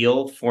albatross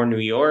deal for New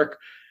York.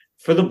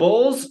 For the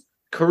Bulls,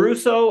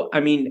 Caruso, I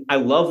mean, I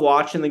love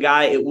watching the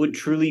guy. It would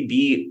truly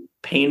be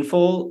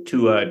painful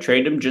to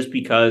trade him just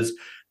because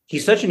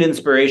he's such an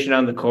inspiration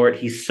on the court.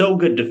 He's so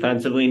good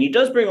defensively, and he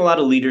does bring a lot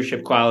of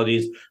leadership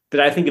qualities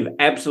that I think have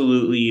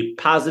absolutely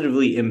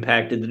positively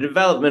impacted the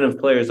development of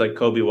players like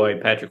Coby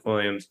White, Patrick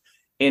Williams,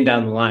 and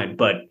down the line.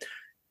 But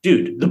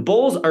dude, the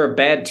Bulls are a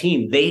bad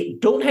team. They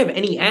don't have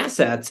any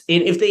assets.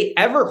 And if they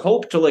ever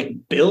hope to like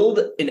build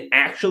an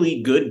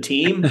actually good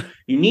team,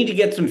 you need to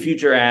get some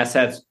future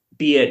assets,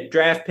 be it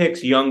draft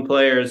picks, young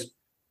players,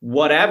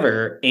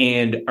 whatever.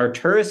 And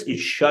Arturas is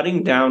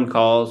shutting down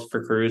calls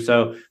for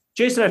Caruso.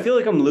 Jason, I feel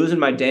like I'm losing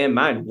my damn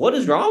mind. What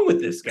is wrong with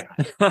this guy?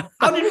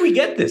 How did we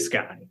get this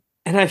guy?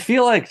 And I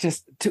feel like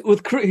he's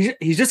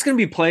just going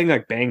to be playing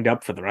like banged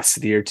up for the rest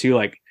of the year too.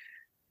 Like,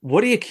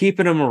 what are you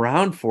keeping him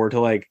around for to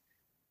like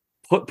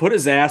put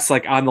his ass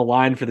like on the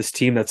line for this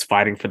team that's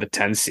fighting for the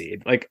 10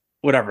 seed? Like,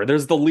 whatever.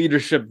 There's the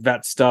leadership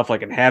vet stuff,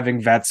 like, and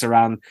having vets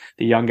around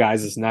the young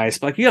guys is nice.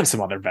 But like, you have some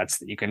other vets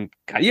that you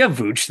have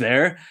Vooch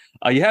there.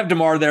 You have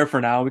DeMar there for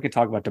now. We can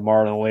talk about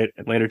DeMar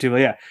later too. But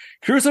yeah,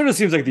 Caruso just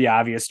seems like the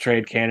obvious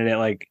trade candidate.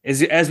 Like,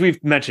 as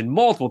we've mentioned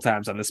multiple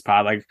times on this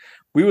pod, like,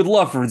 we would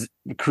love for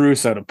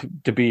Caruso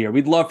to be here.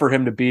 We'd love for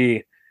him to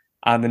be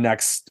on the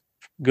next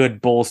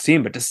good Bulls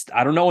team, but just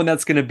I don't know when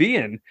that's going to be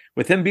in.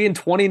 With him being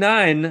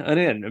 29 and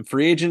in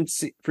free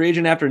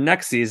agent after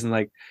next season,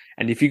 like,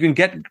 and if you can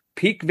get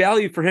peak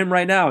value for him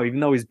right now, even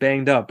though he's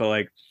banged up, but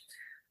like,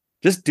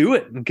 just do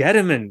it and get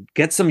him and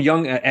get some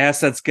young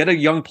assets, get a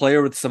young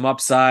player with some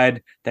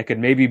upside that could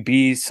maybe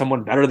be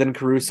someone better than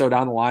Caruso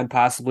down the line,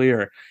 possibly,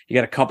 or you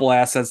got a couple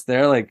assets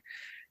there. Like,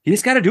 you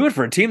just got to do it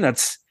for a team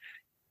that's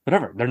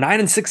whatever. They're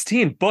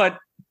 9-16, but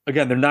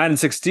again, they're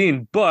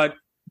 9-16, but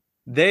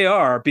they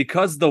are,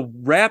 because the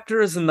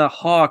Raptors and the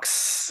Hawks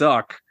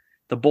suck.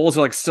 The Bulls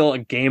are like still a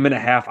game and a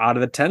half out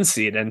of the 10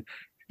 seed. And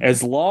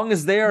as long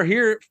as they are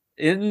here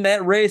in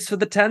that race for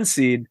the 10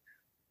 seed,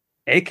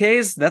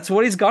 AK's, that's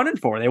what he's gunning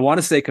for. They want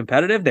to stay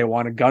competitive. They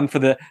want to gun for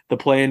the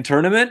play-in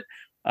tournament.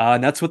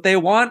 And that's what they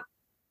want.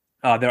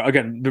 There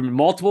are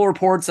multiple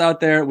reports out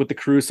there with the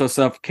Caruso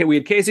stuff. We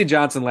had Casey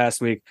Johnson last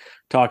week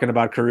talking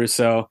about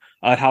Caruso,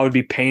 how it would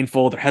be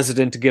painful. They're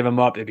hesitant to give him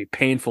up. It'd be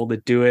painful to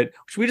do it,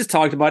 which we just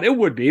talked about. It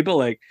would be, but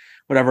like,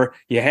 whatever.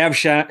 You have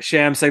Sham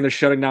saying they're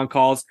shutting down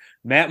calls.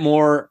 Matt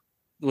Moore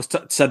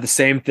said the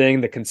same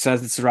thing. The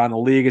consensus around the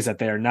league is that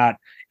they are not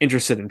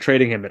interested in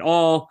trading him at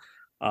all.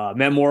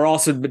 Matt Moore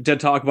also did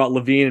talk about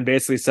Levine and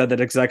basically said that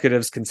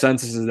executives'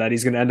 consensus is that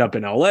he's going to end up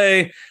in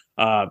LA.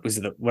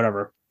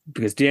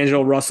 Because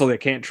D'Angelo Russell, they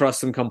can't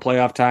trust him come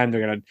playoff time.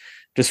 They're going to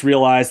just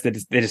realize that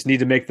they just need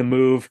to make the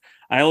move.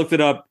 I looked it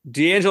up.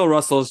 D'Angelo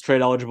Russell is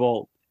trade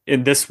eligible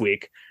in this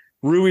week.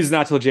 Rui's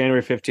not till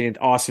January 15th.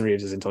 Austin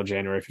Reeves is until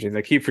January 15th.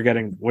 I keep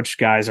forgetting which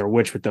guys are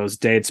which with those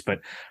dates,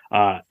 but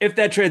if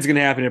that trade's going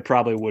to happen, it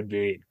probably would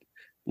be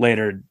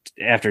later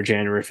after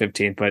January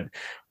 15th. But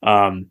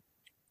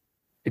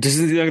it just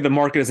seems like the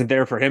market isn't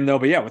there for him, though.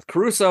 But yeah, with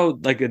Caruso,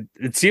 like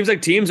it seems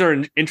like teams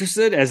are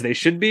interested, as they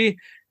should be.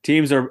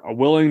 Teams are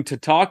willing to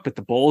talk, but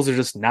the Bulls are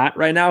just not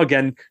right now.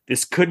 Again,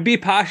 this could be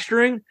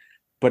posturing,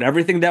 but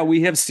everything that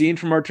we have seen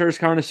from Arturas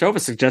Karnisovas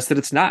suggests that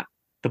it's not.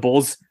 The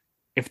Bulls,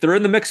 if they're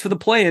in the mix for the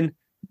play-in,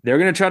 they're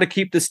going to try to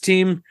keep this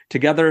team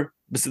together.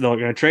 They're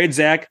going to trade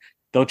Zach.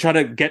 They'll try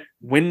to get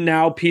win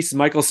now pieces.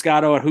 Michael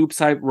Scotto at Hoops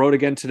Hype wrote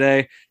again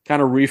today,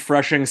 kind of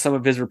refreshing some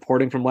of his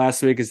reporting from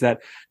last week, is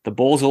that the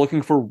Bulls are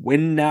looking for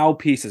win now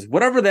pieces.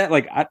 Whatever that,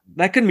 like,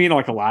 that could mean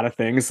like a lot of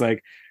things.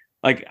 Like,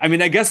 I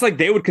mean, I guess like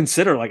they would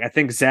consider, like, I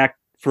think Zach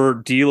for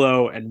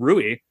D'Lo and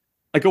Rui,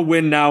 like a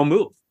win now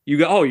move. You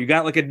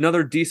got like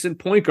another decent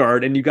point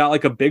guard and you got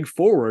like a big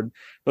forward.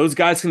 Those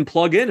guys can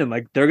plug in and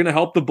like they're going to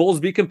help the Bulls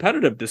be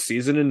competitive this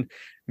season and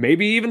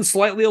maybe even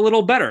slightly a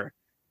little better.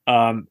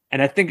 And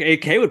I think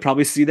AK would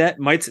probably see that,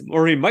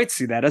 he might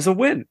see that as a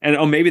win.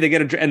 And maybe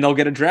they'll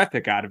get a draft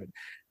pick out of it.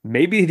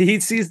 Maybe he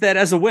sees that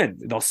as a win.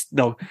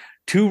 They'll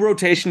two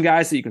rotation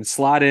guys that you can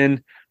slot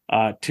in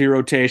to your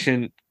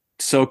rotation,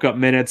 soak up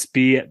minutes.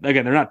 They're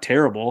not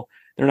terrible.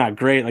 They're not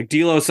great. Like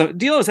D'Lo's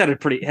had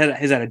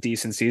a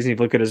decent season. If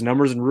you look at his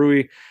numbers, and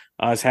Rui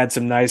has had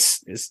some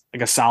is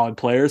like a solid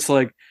player. So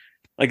like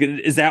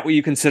is that what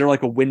you consider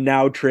like a win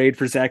now trade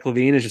for Zach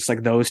LaVine? Is just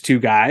like those two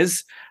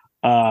guys?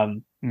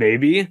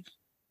 Maybe.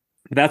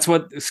 That's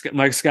what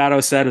Mike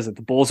Scotto said, is that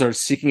the Bulls are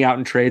seeking out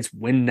in trades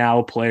win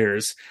now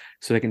players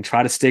so they can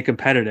try to stay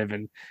competitive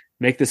and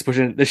make this push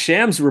in. The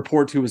Shams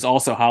report too was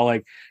also how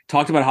like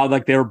talked about how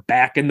like they were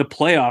back in the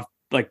playoff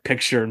like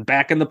picture and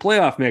back in the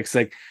playoff mix.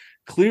 Like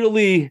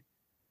clearly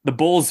the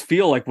Bulls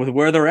feel like with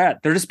where they're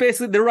at, they're just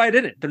basically they're right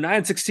in it. They're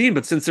 9-16,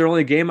 but since they're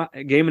only a game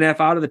and a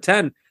half out of the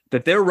 10,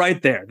 that they're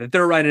right there, that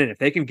they're right in it. If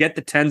they can get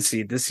the 10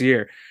 seed this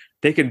year,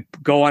 they can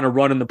go on a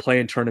run in the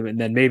play-in tournament,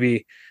 and then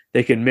maybe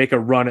they can make a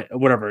run at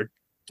whatever,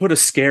 put a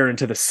scare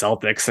into the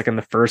Celtics like in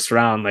the first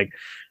round. Like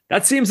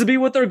that seems to be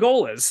what their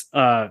goal is,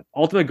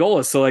 ultimate goal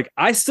is. So like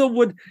I still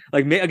would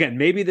like again,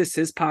 maybe this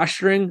is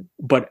posturing,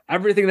 but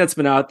everything that's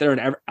been out there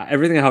and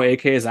everything how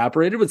AK has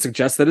operated would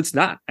suggest that it's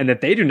not, and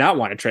that they do not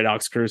want to trade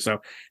Alex Caruso.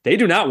 They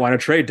do not want to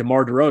trade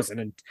DeMar DeRozan.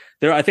 And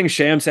there, I think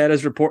Shams had in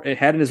his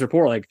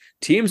report like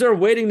teams are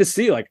waiting to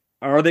see like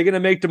are they going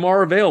to make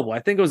DeMar available. I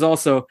think it was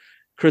also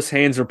Chris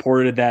Haynes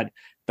reported that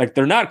like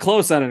they're not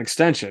close on an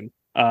extension,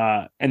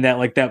 and that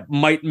like that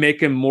might make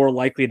him more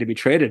likely to be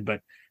traded, but.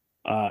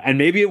 And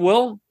maybe it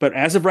will, but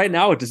as of right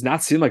now, it does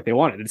not seem like they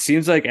want it. It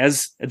seems like,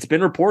 as it's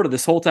been reported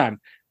this whole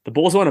time, the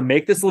Bulls want to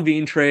make this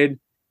LaVine trade,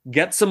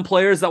 get some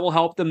players that will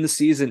help them this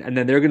season, and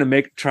then they're going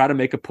to try to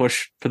make a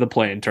push for the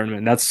play-in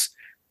tournament.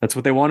 That's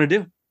what they want to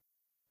do.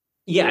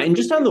 Yeah, and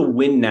just on the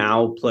win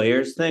now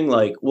players thing,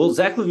 like, well,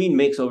 Zach LaVine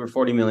makes over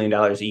 $40 million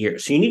a year,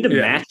 so you need to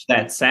match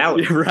that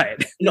salary. Yeah,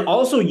 right. And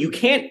also, you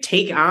can't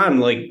take on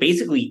like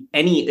basically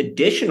any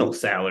additional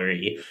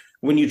salary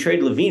when you trade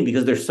LaVine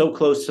because they're so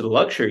close to the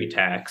luxury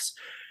tax.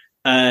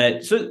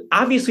 So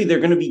obviously they're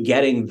going to be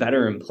getting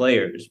veteran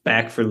players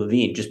back for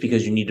LaVine just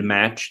because you need to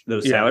match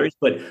those salaries.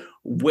 But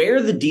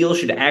where the deal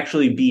should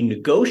actually be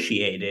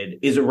negotiated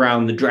is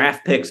around the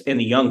draft picks and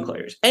the young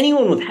players.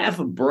 Anyone with half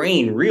a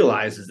brain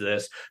realizes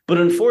this, but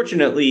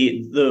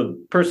unfortunately the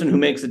person who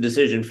makes the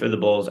decision for the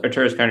Bulls,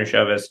 Arturas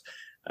Karnisovas,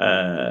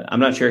 I'm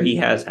not sure he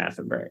has half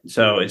a brain.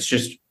 So it's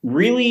just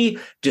really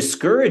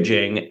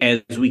discouraging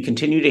as we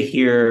continue to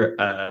hear,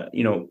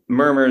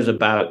 murmurs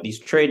about these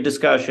trade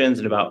discussions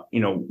and about,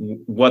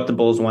 what the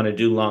Bulls want to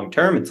do long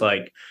term. It's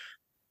like,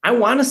 I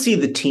want to see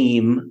the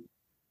team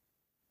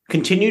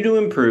continue to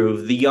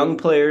improve, the young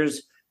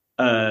players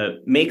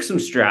make some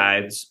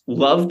strides.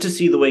 Love to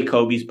see the way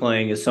Coby's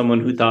playing as someone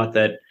who thought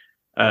that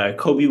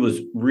Coby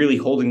was really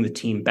holding the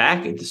team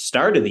back at the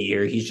start of the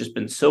year. He's just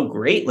been so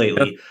great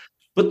lately. Yep.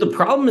 But the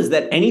problem is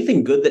that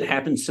anything good that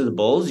happens to the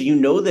Bulls,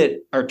 that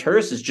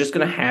Arturas is just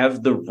going to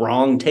have the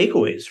wrong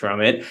takeaways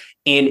from it.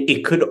 And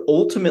it could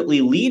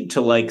ultimately lead to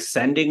like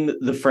sending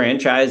the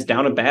franchise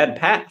down a bad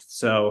path.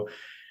 So,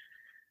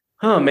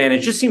 oh man, it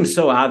just seems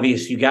so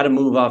obvious. You got to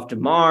move off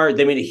DeMar.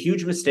 They made a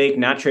huge mistake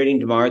not trading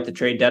DeMar at the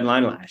trade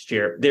deadline last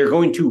year. They're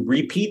going to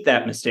repeat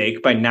that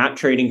mistake by not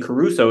trading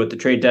Caruso at the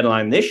trade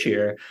deadline this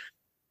year.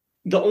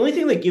 The only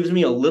thing that gives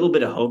me a little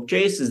bit of hope,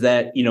 Jace, is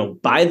that,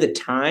 by the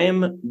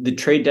time the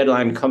trade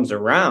deadline comes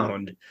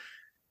around,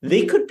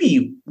 they could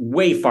be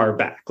way far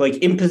back, like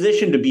in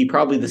position to be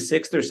probably the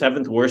 6th or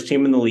 7th worst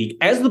team in the league,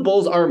 as the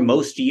Bulls are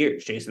most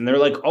years, Jason. They're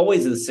like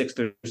always the 6th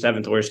or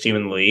 7th worst team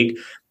in the league.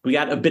 We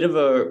got a bit of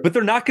a... But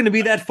they're not going to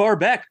be that far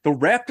back. The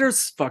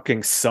Raptors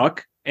fucking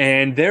suck.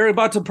 And they're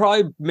about to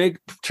probably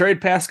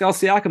trade Pascal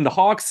Siakam. The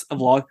Hawks have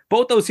lost.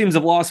 Both those teams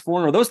have lost 4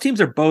 in a row. Those teams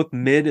are both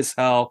mid as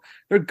hell.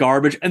 They're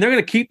garbage. And they're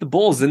going to keep the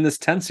Bulls in this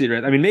 10 seed.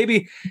 Right? I mean,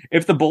 maybe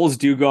if the Bulls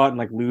do go out and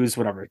like lose,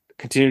 whatever,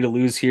 continue to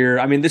lose here.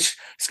 I mean, this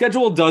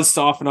schedule does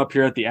soften up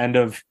here at the end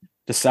of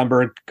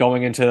December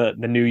going into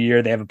the new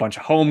year. They have a bunch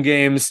of home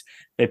games.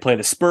 They play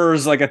the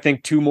Spurs, like I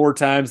think 2 more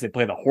times. They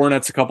play the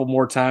Hornets a couple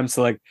more times.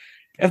 So like,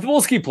 if the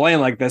Bulls keep playing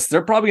like this,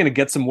 they're probably going to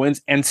get some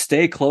wins and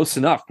stay close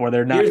enough where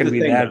they're not going to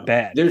be that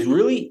bad. There's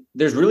really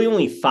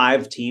only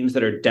 5 teams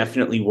that are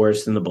definitely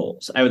worse than the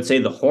Bulls. I would say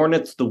the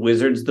Hornets, the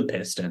Wizards, the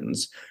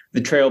Pistons,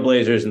 the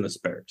Trailblazers, and the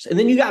Spurs. And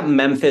then you got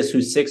Memphis,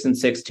 who's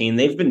 6-16.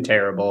 They've been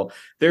terrible.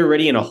 They're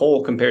already in a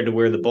hole compared to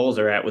where the Bulls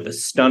are at with a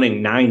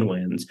stunning 9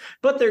 wins.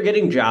 But they're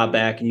getting Ja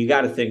back, and you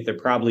got to think they're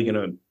probably going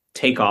to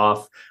take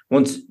off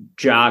once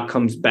Ja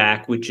comes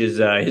back, which is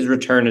his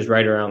return is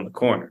right around the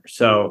corner.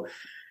 So,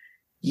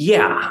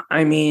 yeah,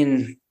 I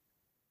mean,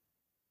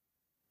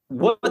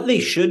 what they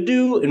should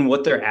do and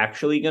what they're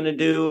actually going to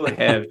do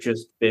have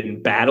just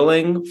been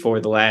battling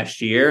for the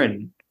last year.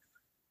 And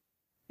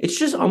it's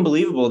just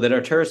unbelievable that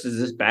Arturas is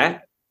this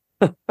bad.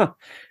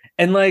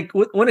 And like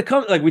when it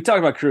comes, like we talked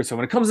about Caruso,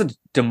 when it comes to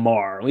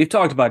DeMar, we've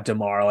talked about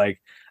DeMar,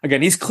 like,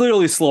 again, he's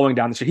clearly slowing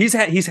down the street. He's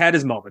had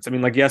his moments. I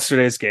mean, like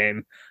yesterday's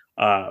game,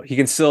 he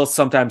can still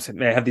sometimes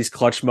have these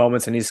clutch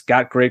moments, and he's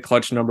got great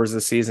clutch numbers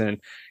this season.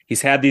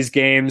 He's had these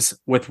games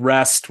with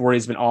rest where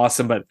he's been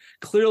awesome, but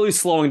clearly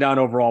slowing down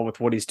overall with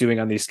what he's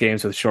doing on these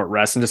games with short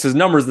rest. And just his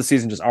numbers this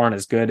season just aren't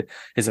as good,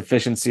 his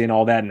efficiency and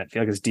all that. And I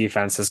feel like his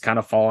defense has kind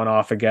of fallen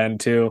off again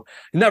too.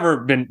 He's never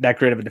been that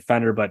great of a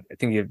defender, but I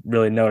think you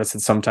really notice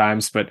it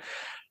sometimes. But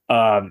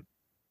and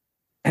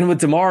with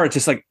DeMar, it's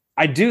just like,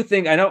 I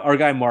know our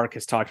guy Mark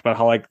has talked about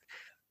how like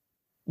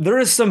there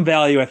is some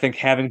value, I think,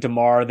 having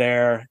DeMar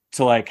there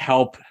to like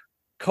help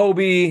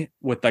Coby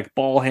with like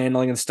ball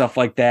handling and stuff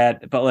like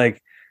that. But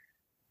like,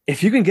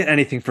 if you can get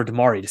anything for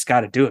DeMar, you just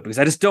got to do it, because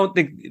I just don't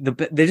think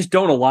they just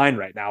don't align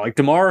right now. Like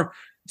DeMar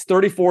is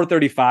 34,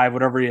 35,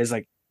 whatever he is,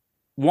 like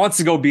wants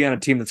to go be on a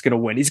team that's going to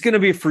win. He's going to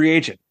be a free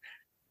agent.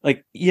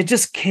 like you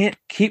just can't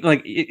keep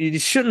like you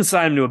shouldn't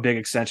sign him to a big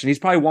extension. He's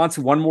probably wants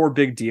one more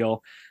big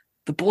deal.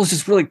 The Bulls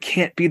just really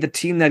can't be the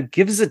team that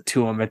gives it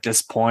to him at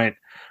this point.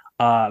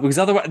 Because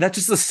otherwise that's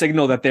just a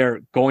signal that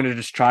they're going to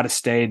just try to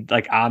stay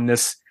like on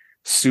this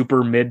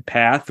super mid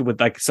path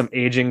with like some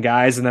aging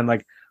guys. And then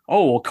like,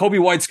 oh, well,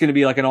 Coby White's going to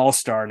be like an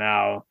all-star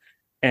now.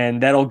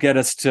 And that'll get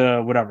us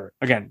to whatever,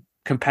 again,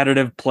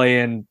 competitive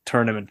play-in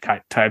tournament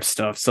type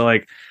stuff. So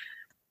like,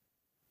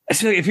 I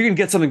feel like if you can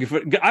get something,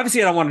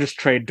 obviously I don't want to just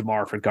trade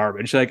DeMar for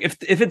garbage. Like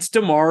if it's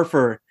DeMar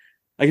for,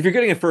 like if you're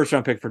getting a first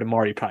round pick for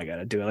DeMar, you probably got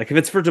to do it. Like if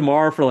it's for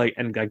DeMar for like,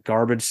 and like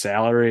garbage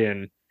salary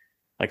and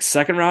like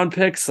second round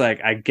picks,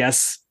 like I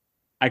guess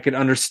I could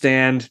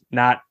understand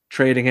not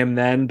trading him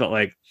then, but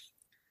like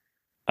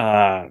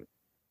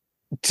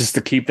just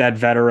to keep that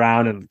vet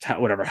around and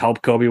whatever,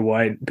 help Coby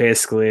White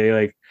basically.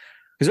 Like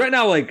because right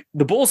now, like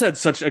the Bulls had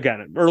such,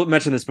 again, I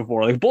mentioned this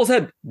before, like the Bulls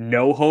had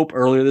no hope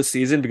earlier this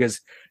season because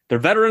their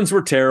veterans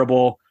were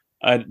terrible,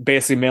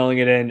 basically mailing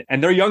it in,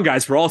 and their young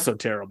guys were also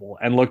terrible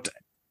and looked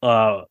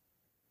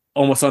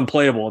almost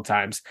unplayable at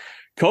times.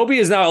 Coby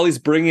is now at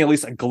least bringing at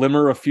least a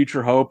glimmer of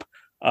future hope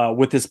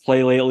with his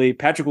play lately.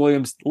 Patrick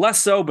Williams,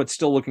 less so, but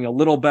still looking a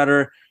little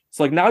better.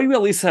 So like now you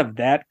at least have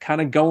that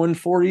kind of going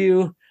for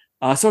you.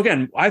 So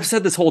again, I've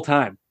said this whole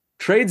time,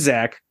 trade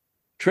Zach,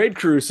 trade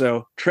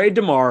Caruso, trade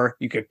DeMar.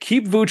 You could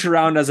keep Vooch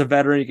around as a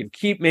veteran. You could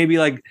keep maybe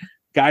like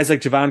guys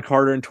like Javon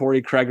Carter and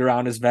Torrey Craig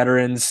around as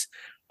veterans.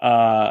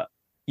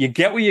 You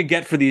get what you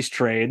get for these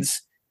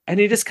trades, and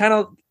you just kind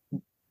of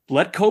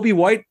let Coby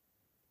White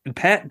and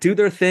Pat do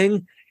their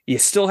thing. You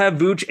still have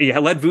Vooch. You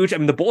let Vooch. I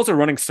mean, the Bulls are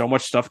running so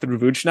much stuff through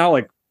Vooch now.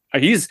 Like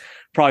he's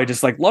probably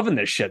just like loving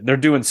this shit. They're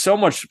doing so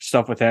much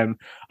stuff with him,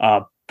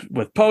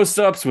 with post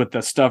ups, with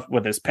the stuff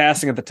with his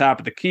passing at the top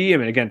of the key. I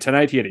mean, again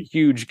tonight he had a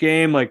huge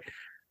game. Like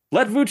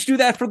let Vooch do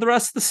that for the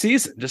rest of the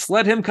season. Just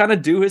let him kind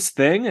of do his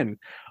thing, and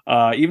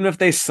even if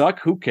they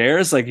suck, who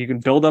cares? Like you can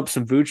build up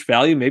some Vooch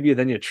value. Maybe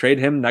then you trade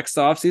him next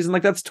offseason.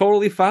 Like that's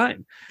totally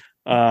fine.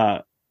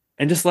 And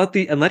just let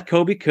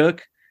Coby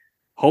cook.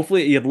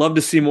 Hopefully, you'd love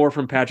to see more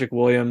from Patrick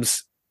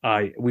Williams.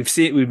 We've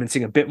been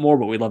seeing a bit more,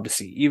 but we'd love to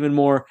see even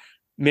more.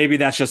 Maybe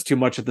that's just too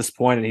much at this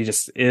point, and he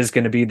just is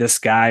going to be this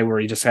guy where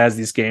he just has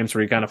these games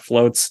where he kind of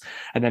floats,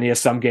 and then he has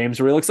some games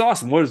where he looks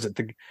awesome. What is it?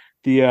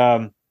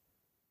 The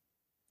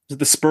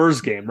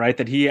Spurs game, right?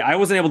 I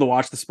wasn't able to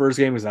watch the Spurs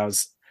game because I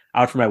was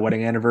out for my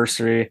wedding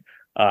anniversary.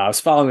 I was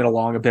following it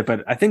along a bit,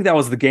 but I think that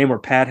was the game where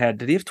Pat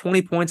did he have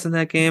 20 points in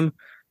that game?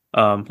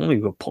 Let me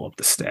go pull up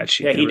the stat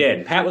sheet. Yeah, he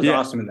did. Pat was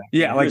awesome in that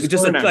game. Yeah, like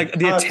just like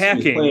the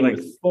attacking, he was playing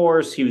with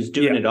force. He was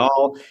doing it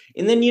all.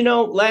 And then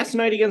last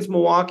night against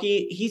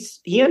Milwaukee,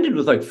 he ended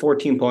with like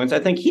 14 points. I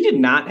think he did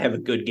not have a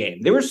good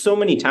game. There were so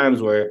many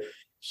times where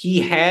he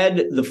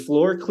had the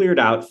floor cleared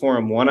out for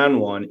him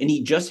one-on-one, and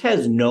he just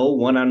has no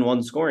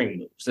one-on-one scoring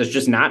moves. That's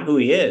just not who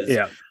he is.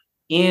 Yeah,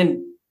 and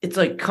it's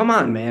like, come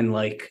on, man!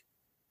 Like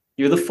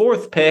you're the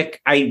fourth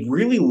pick. I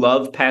really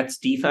love Pat's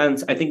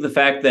defense. I think the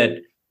fact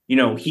that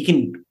he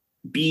can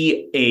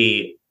be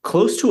a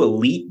close to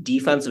elite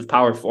defensive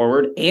power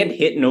forward and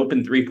hit an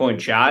open 3-point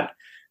shot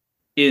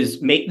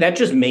that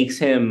just makes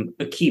him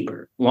a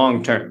keeper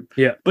long term.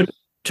 Yeah. But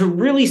to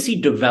really see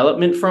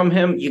development from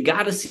him, you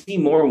got to see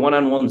more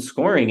one-on-one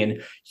scoring.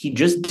 And he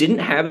just didn't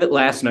have it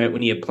last night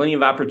when he had plenty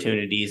of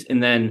opportunities.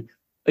 And then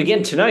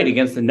again tonight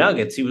against the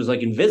Nuggets, he was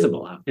like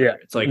invisible out there. Yeah.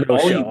 It's like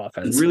all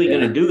he's really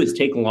going to do is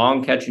take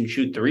long catch and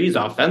shoot threes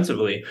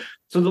offensively.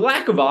 So the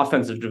lack of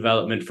offensive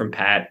development from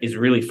Pat is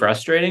really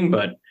frustrating,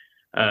 but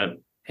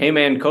hey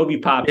man, Coby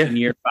popped in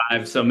year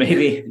 5, so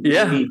maybe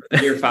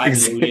year 5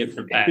 is it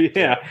for Pat.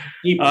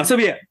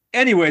 Yeah.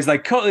 Anyways,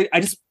 like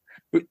I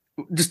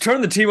just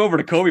turn the team over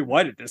to Coby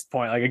White at this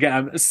point. Like again,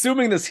 I'm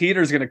assuming this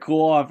heater is going to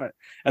cool off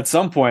at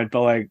some point,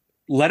 but like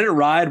let it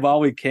ride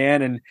while we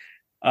can.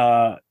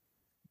 And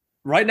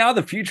right now,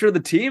 the future of the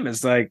team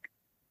is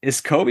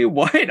Coby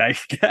White, I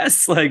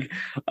guess. Like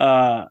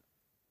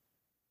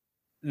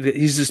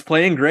he's just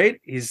playing great.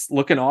 He's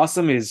looking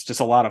awesome. He's just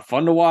a lot of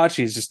fun to watch.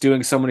 He's just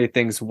doing so many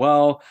things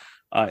well.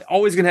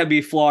 Always going to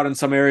be flawed in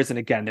some areas. And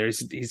again,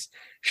 he's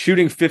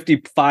shooting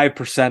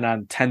 55%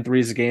 on 10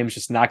 threes a game. It's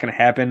just not going to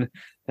happen.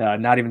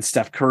 Not even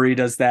Steph Curry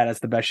does that as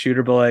the best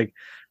shooter. But like,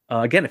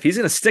 again, if he's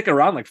going to stick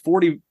around like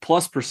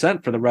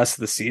 40+% for the rest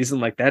of the season,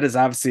 like that is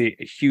obviously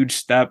a huge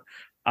step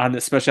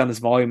especially on this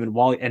volume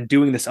and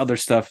doing this other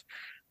stuff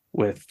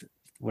with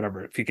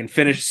whatever. If he can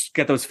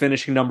get those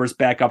finishing numbers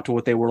back up to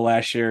what they were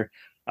last year,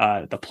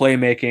 the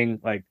playmaking,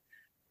 like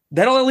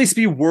that'll at least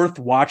be worth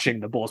watching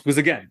the Bulls. Because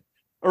again,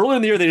 earlier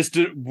in the year, they just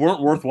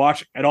weren't worth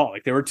watching at all.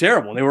 Like they were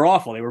terrible. They were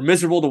awful. They were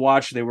miserable to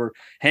watch. They were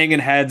hanging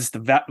heads. The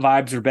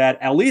vibes are bad.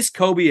 At least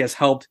Coby has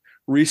helped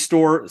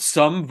restore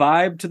some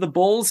vibe to the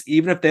Bulls,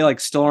 even if they like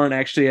still aren't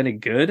actually any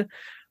good.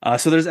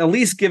 So there's at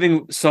least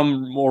giving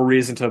some more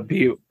reason to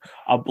be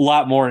a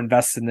lot more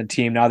invested in the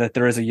team now that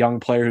there is a young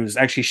player who's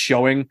actually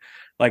showing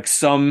like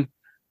some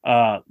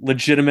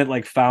legitimate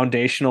like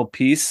foundational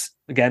piece.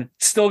 Again,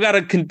 still got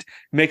to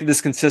make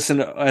this consistent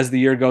as the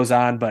year goes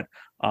on, but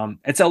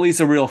it's at least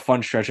a real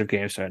fun stretch of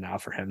games right now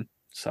for him.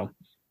 So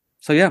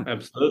So yeah,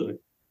 Absolutely.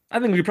 I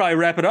think we could probably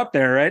wrap it up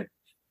there, right?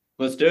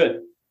 Let's do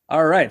it.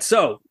 All right.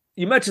 So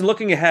you mentioned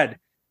looking ahead.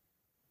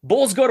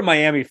 Bulls go to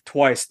Miami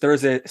twice,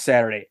 Thursday,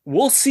 Saturday.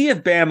 We'll see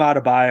if Bam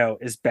Adebayo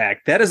is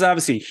back. That is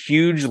obviously a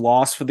huge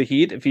loss for the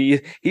Heat. If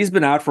he's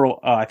been out for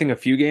I think a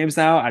few games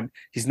now.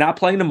 He's not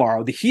playing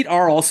tomorrow. The Heat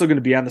are also going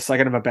to be on the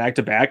second of a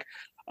back-to-back,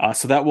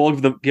 so that will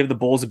give the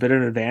Bulls a bit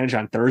of an advantage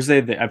on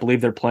Thursday. I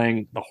believe they're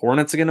playing the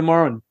Hornets again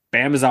tomorrow, and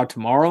Bam is out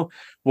tomorrow.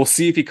 We'll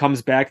see if he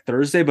comes back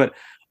Thursday, but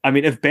I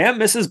mean, if Bam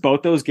misses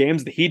both those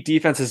games, the Heat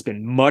defense has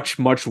been much,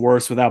 much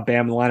worse without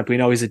Bam in the lineup. We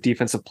know he's a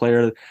defensive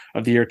player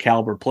of the year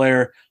caliber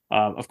player.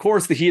 Of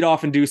course, the Heat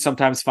often do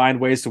sometimes find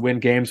ways to win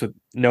games with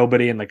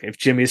nobody. And like if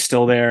Jimmy's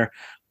still there,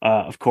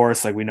 of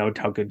course, like we know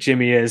how good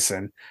Jimmy is.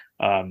 And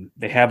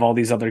they have all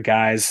these other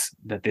guys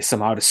that they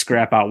somehow to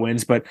scrap out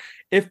wins. But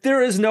if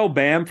there is no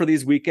Bam for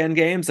these weekend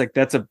games, like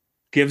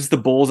gives the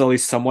Bulls at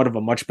least somewhat of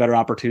a much better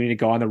opportunity to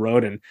go on the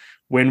road and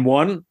win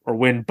one or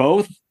win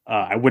both.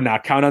 I would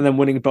not count on them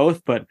winning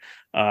both, but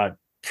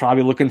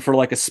probably looking for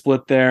like a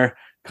split there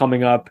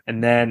coming up.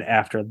 And then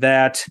after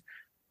that,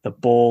 the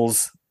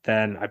Bulls,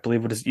 then I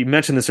believe you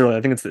mentioned this earlier.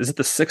 I think is it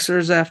the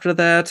Sixers after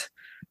that?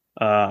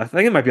 I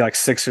think it might be like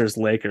Sixers,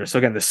 Lakers. So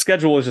again, the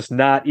schedule is just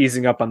not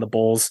easing up on the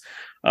Bulls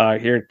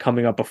here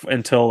coming up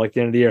until like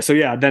the end of the year. So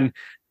yeah, then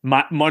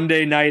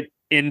Monday night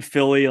in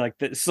Philly, like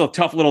this is a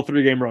tough little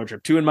 3-game road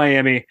trip. 2 in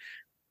Miami,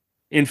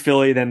 in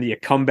Philly, then you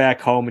come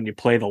back home and you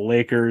play the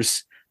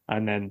Lakers,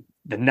 and then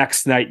the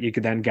next night you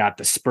could then got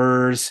the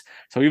Spurs.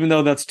 So even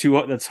though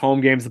that's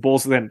home games, the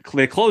Bulls then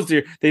they closed the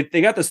year.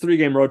 They got this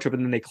 3-game road trip,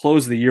 and then they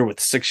closed the year with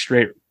 6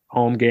 straight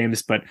home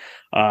games. But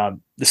the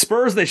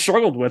Spurs they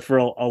struggled with for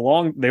a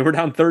long. They were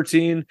down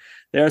 13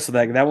 there, so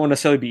that won't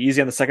necessarily be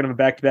easy on the second of a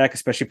back-to-back,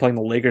 especially playing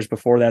the Lakers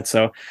before that.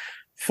 So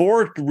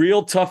 4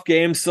 real tough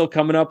games still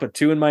coming up, but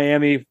 2 in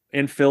Miami,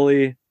 in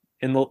Philly,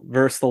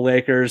 versus the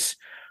Lakers.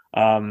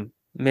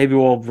 Maybe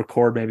we'll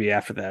record maybe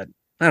after that.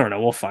 I don't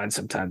know. We'll find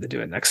some time to do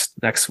it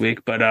next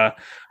week, but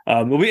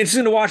it'll be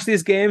interesting to watch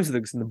these games.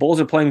 The Bulls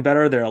are playing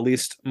better. They're at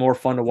least more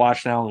fun to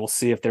watch now, and we'll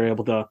see if they're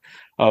able to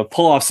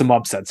pull off some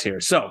upsets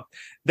here. So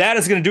that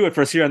is going to do it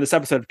for us here on this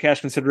episode of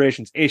Cash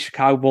Considerations, a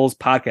Chicago Bulls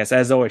podcast.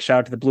 As always, shout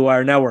out to the Blue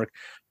Wire Network.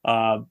 There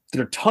are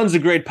tons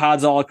of great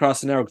pods all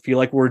across the network. If you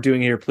like what we're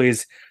doing here,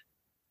 please,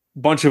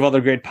 bunch of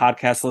other great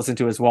podcasts to listen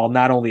to as well,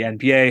 not only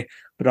NBA,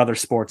 but other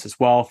sports as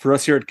well. For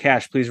us here at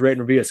Cash, please rate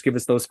and review us. Give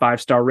us those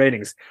 5-star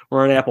ratings.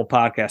 We're on Apple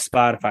Podcasts,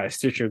 Spotify,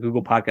 Stitcher,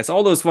 Google Podcasts,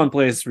 all those fun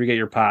places where you get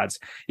your pods.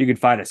 You can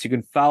find us. You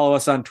can follow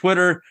us on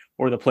Twitter,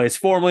 or the place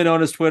formerly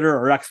known as Twitter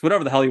or X,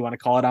 whatever the hell you want to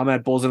call it. I'm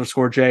at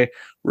Bulls_J.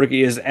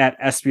 Ricky is at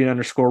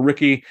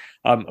SB_Ricky.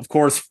 Of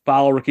course,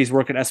 follow Ricky's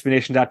work at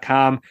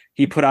SBNation.com.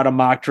 He put out a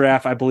mock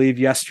draft, I believe,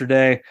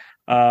 yesterday.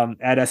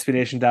 At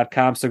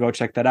SBNation.com, so go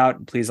check that out.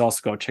 And please also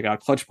go check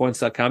out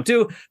ClutchPoints.com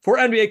too for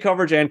NBA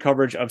coverage and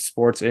coverage of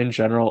sports in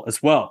general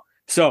as well.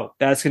 So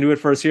that's going to do it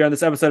for us here on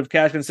this episode of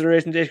Cash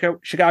Considerations,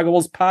 Chicago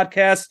Bulls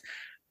podcast.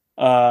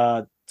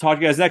 Talk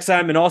to you guys next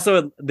time. And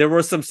also, there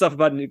was some stuff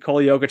about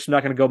Nikola Jokic. I'm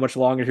not going to go much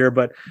longer here,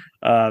 but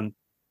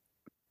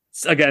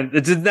again,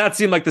 it did not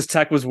seem like this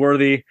tech was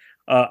worthy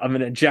of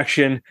an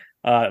ejection.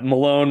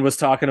 Malone was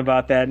talking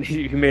about that, and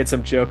he made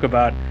some joke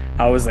about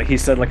how it was like he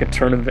said like a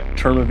term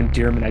of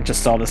endearment. I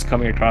just saw this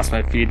coming across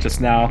my feed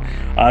just now.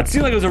 It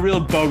seemed like it was a real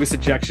bogus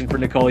ejection for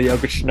Nikola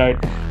Jokic tonight,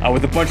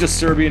 with a bunch of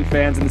Serbian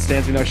fans in the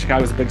stands. We know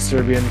Chicago's a big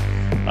Serbian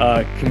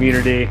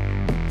community,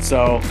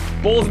 so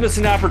Bulls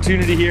missing an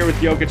opportunity here with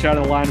Jokic out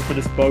of the line for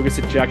this bogus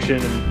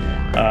ejection,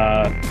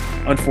 and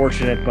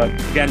unfortunate. But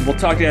again, we'll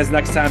talk to you guys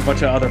next time. A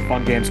bunch of other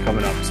fun games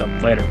coming up. So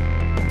later.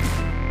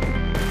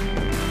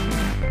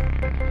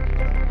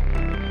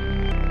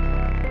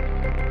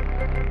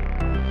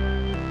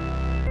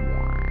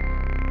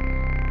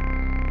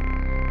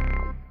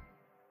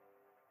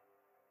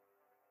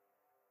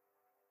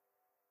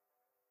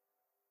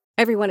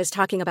 Everyone is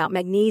talking about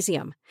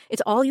magnesium.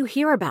 It's all you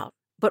hear about.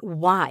 But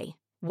why?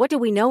 What do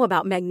we know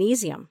about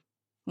magnesium?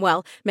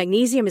 Well,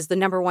 magnesium is the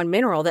 #1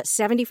 mineral that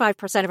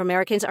 75% of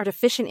Americans are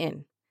deficient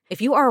in.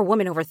 If you are a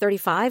woman over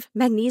 35,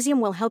 magnesium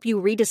will help you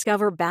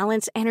rediscover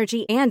balance,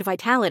 energy, and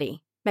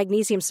vitality.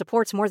 Magnesium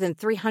supports more than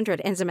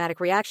 300 enzymatic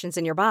reactions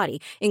in your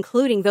body,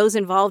 including those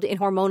involved in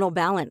hormonal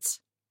balance.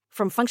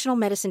 From functional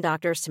medicine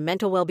doctors to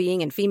mental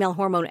well-being and female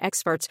hormone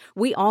experts,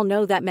 we all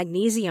know that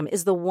magnesium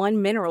is the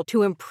one mineral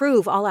to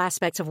improve all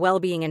aspects of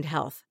well-being and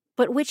health.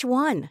 But which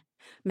one?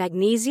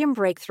 Magnesium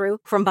Breakthrough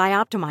from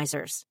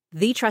Bioptimizers,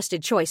 the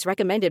trusted choice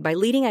recommended by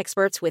leading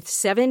experts with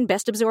 7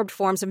 best-absorbed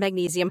forms of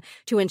magnesium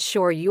to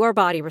ensure your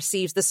body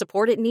receives the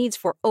support it needs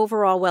for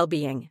overall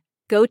well-being.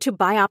 Go to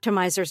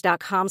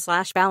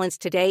bioptimizers.com/balance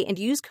today and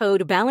use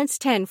code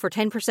BALANCE10 for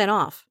 10%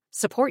 off.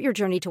 Support your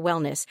journey to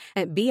wellness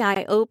at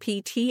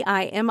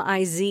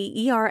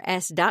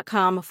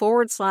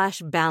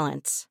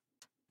bioptimizers.com/balance.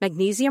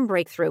 Magnesium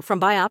Breakthrough from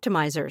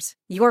Bioptimizers,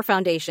 your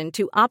foundation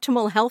to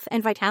optimal health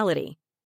and vitality.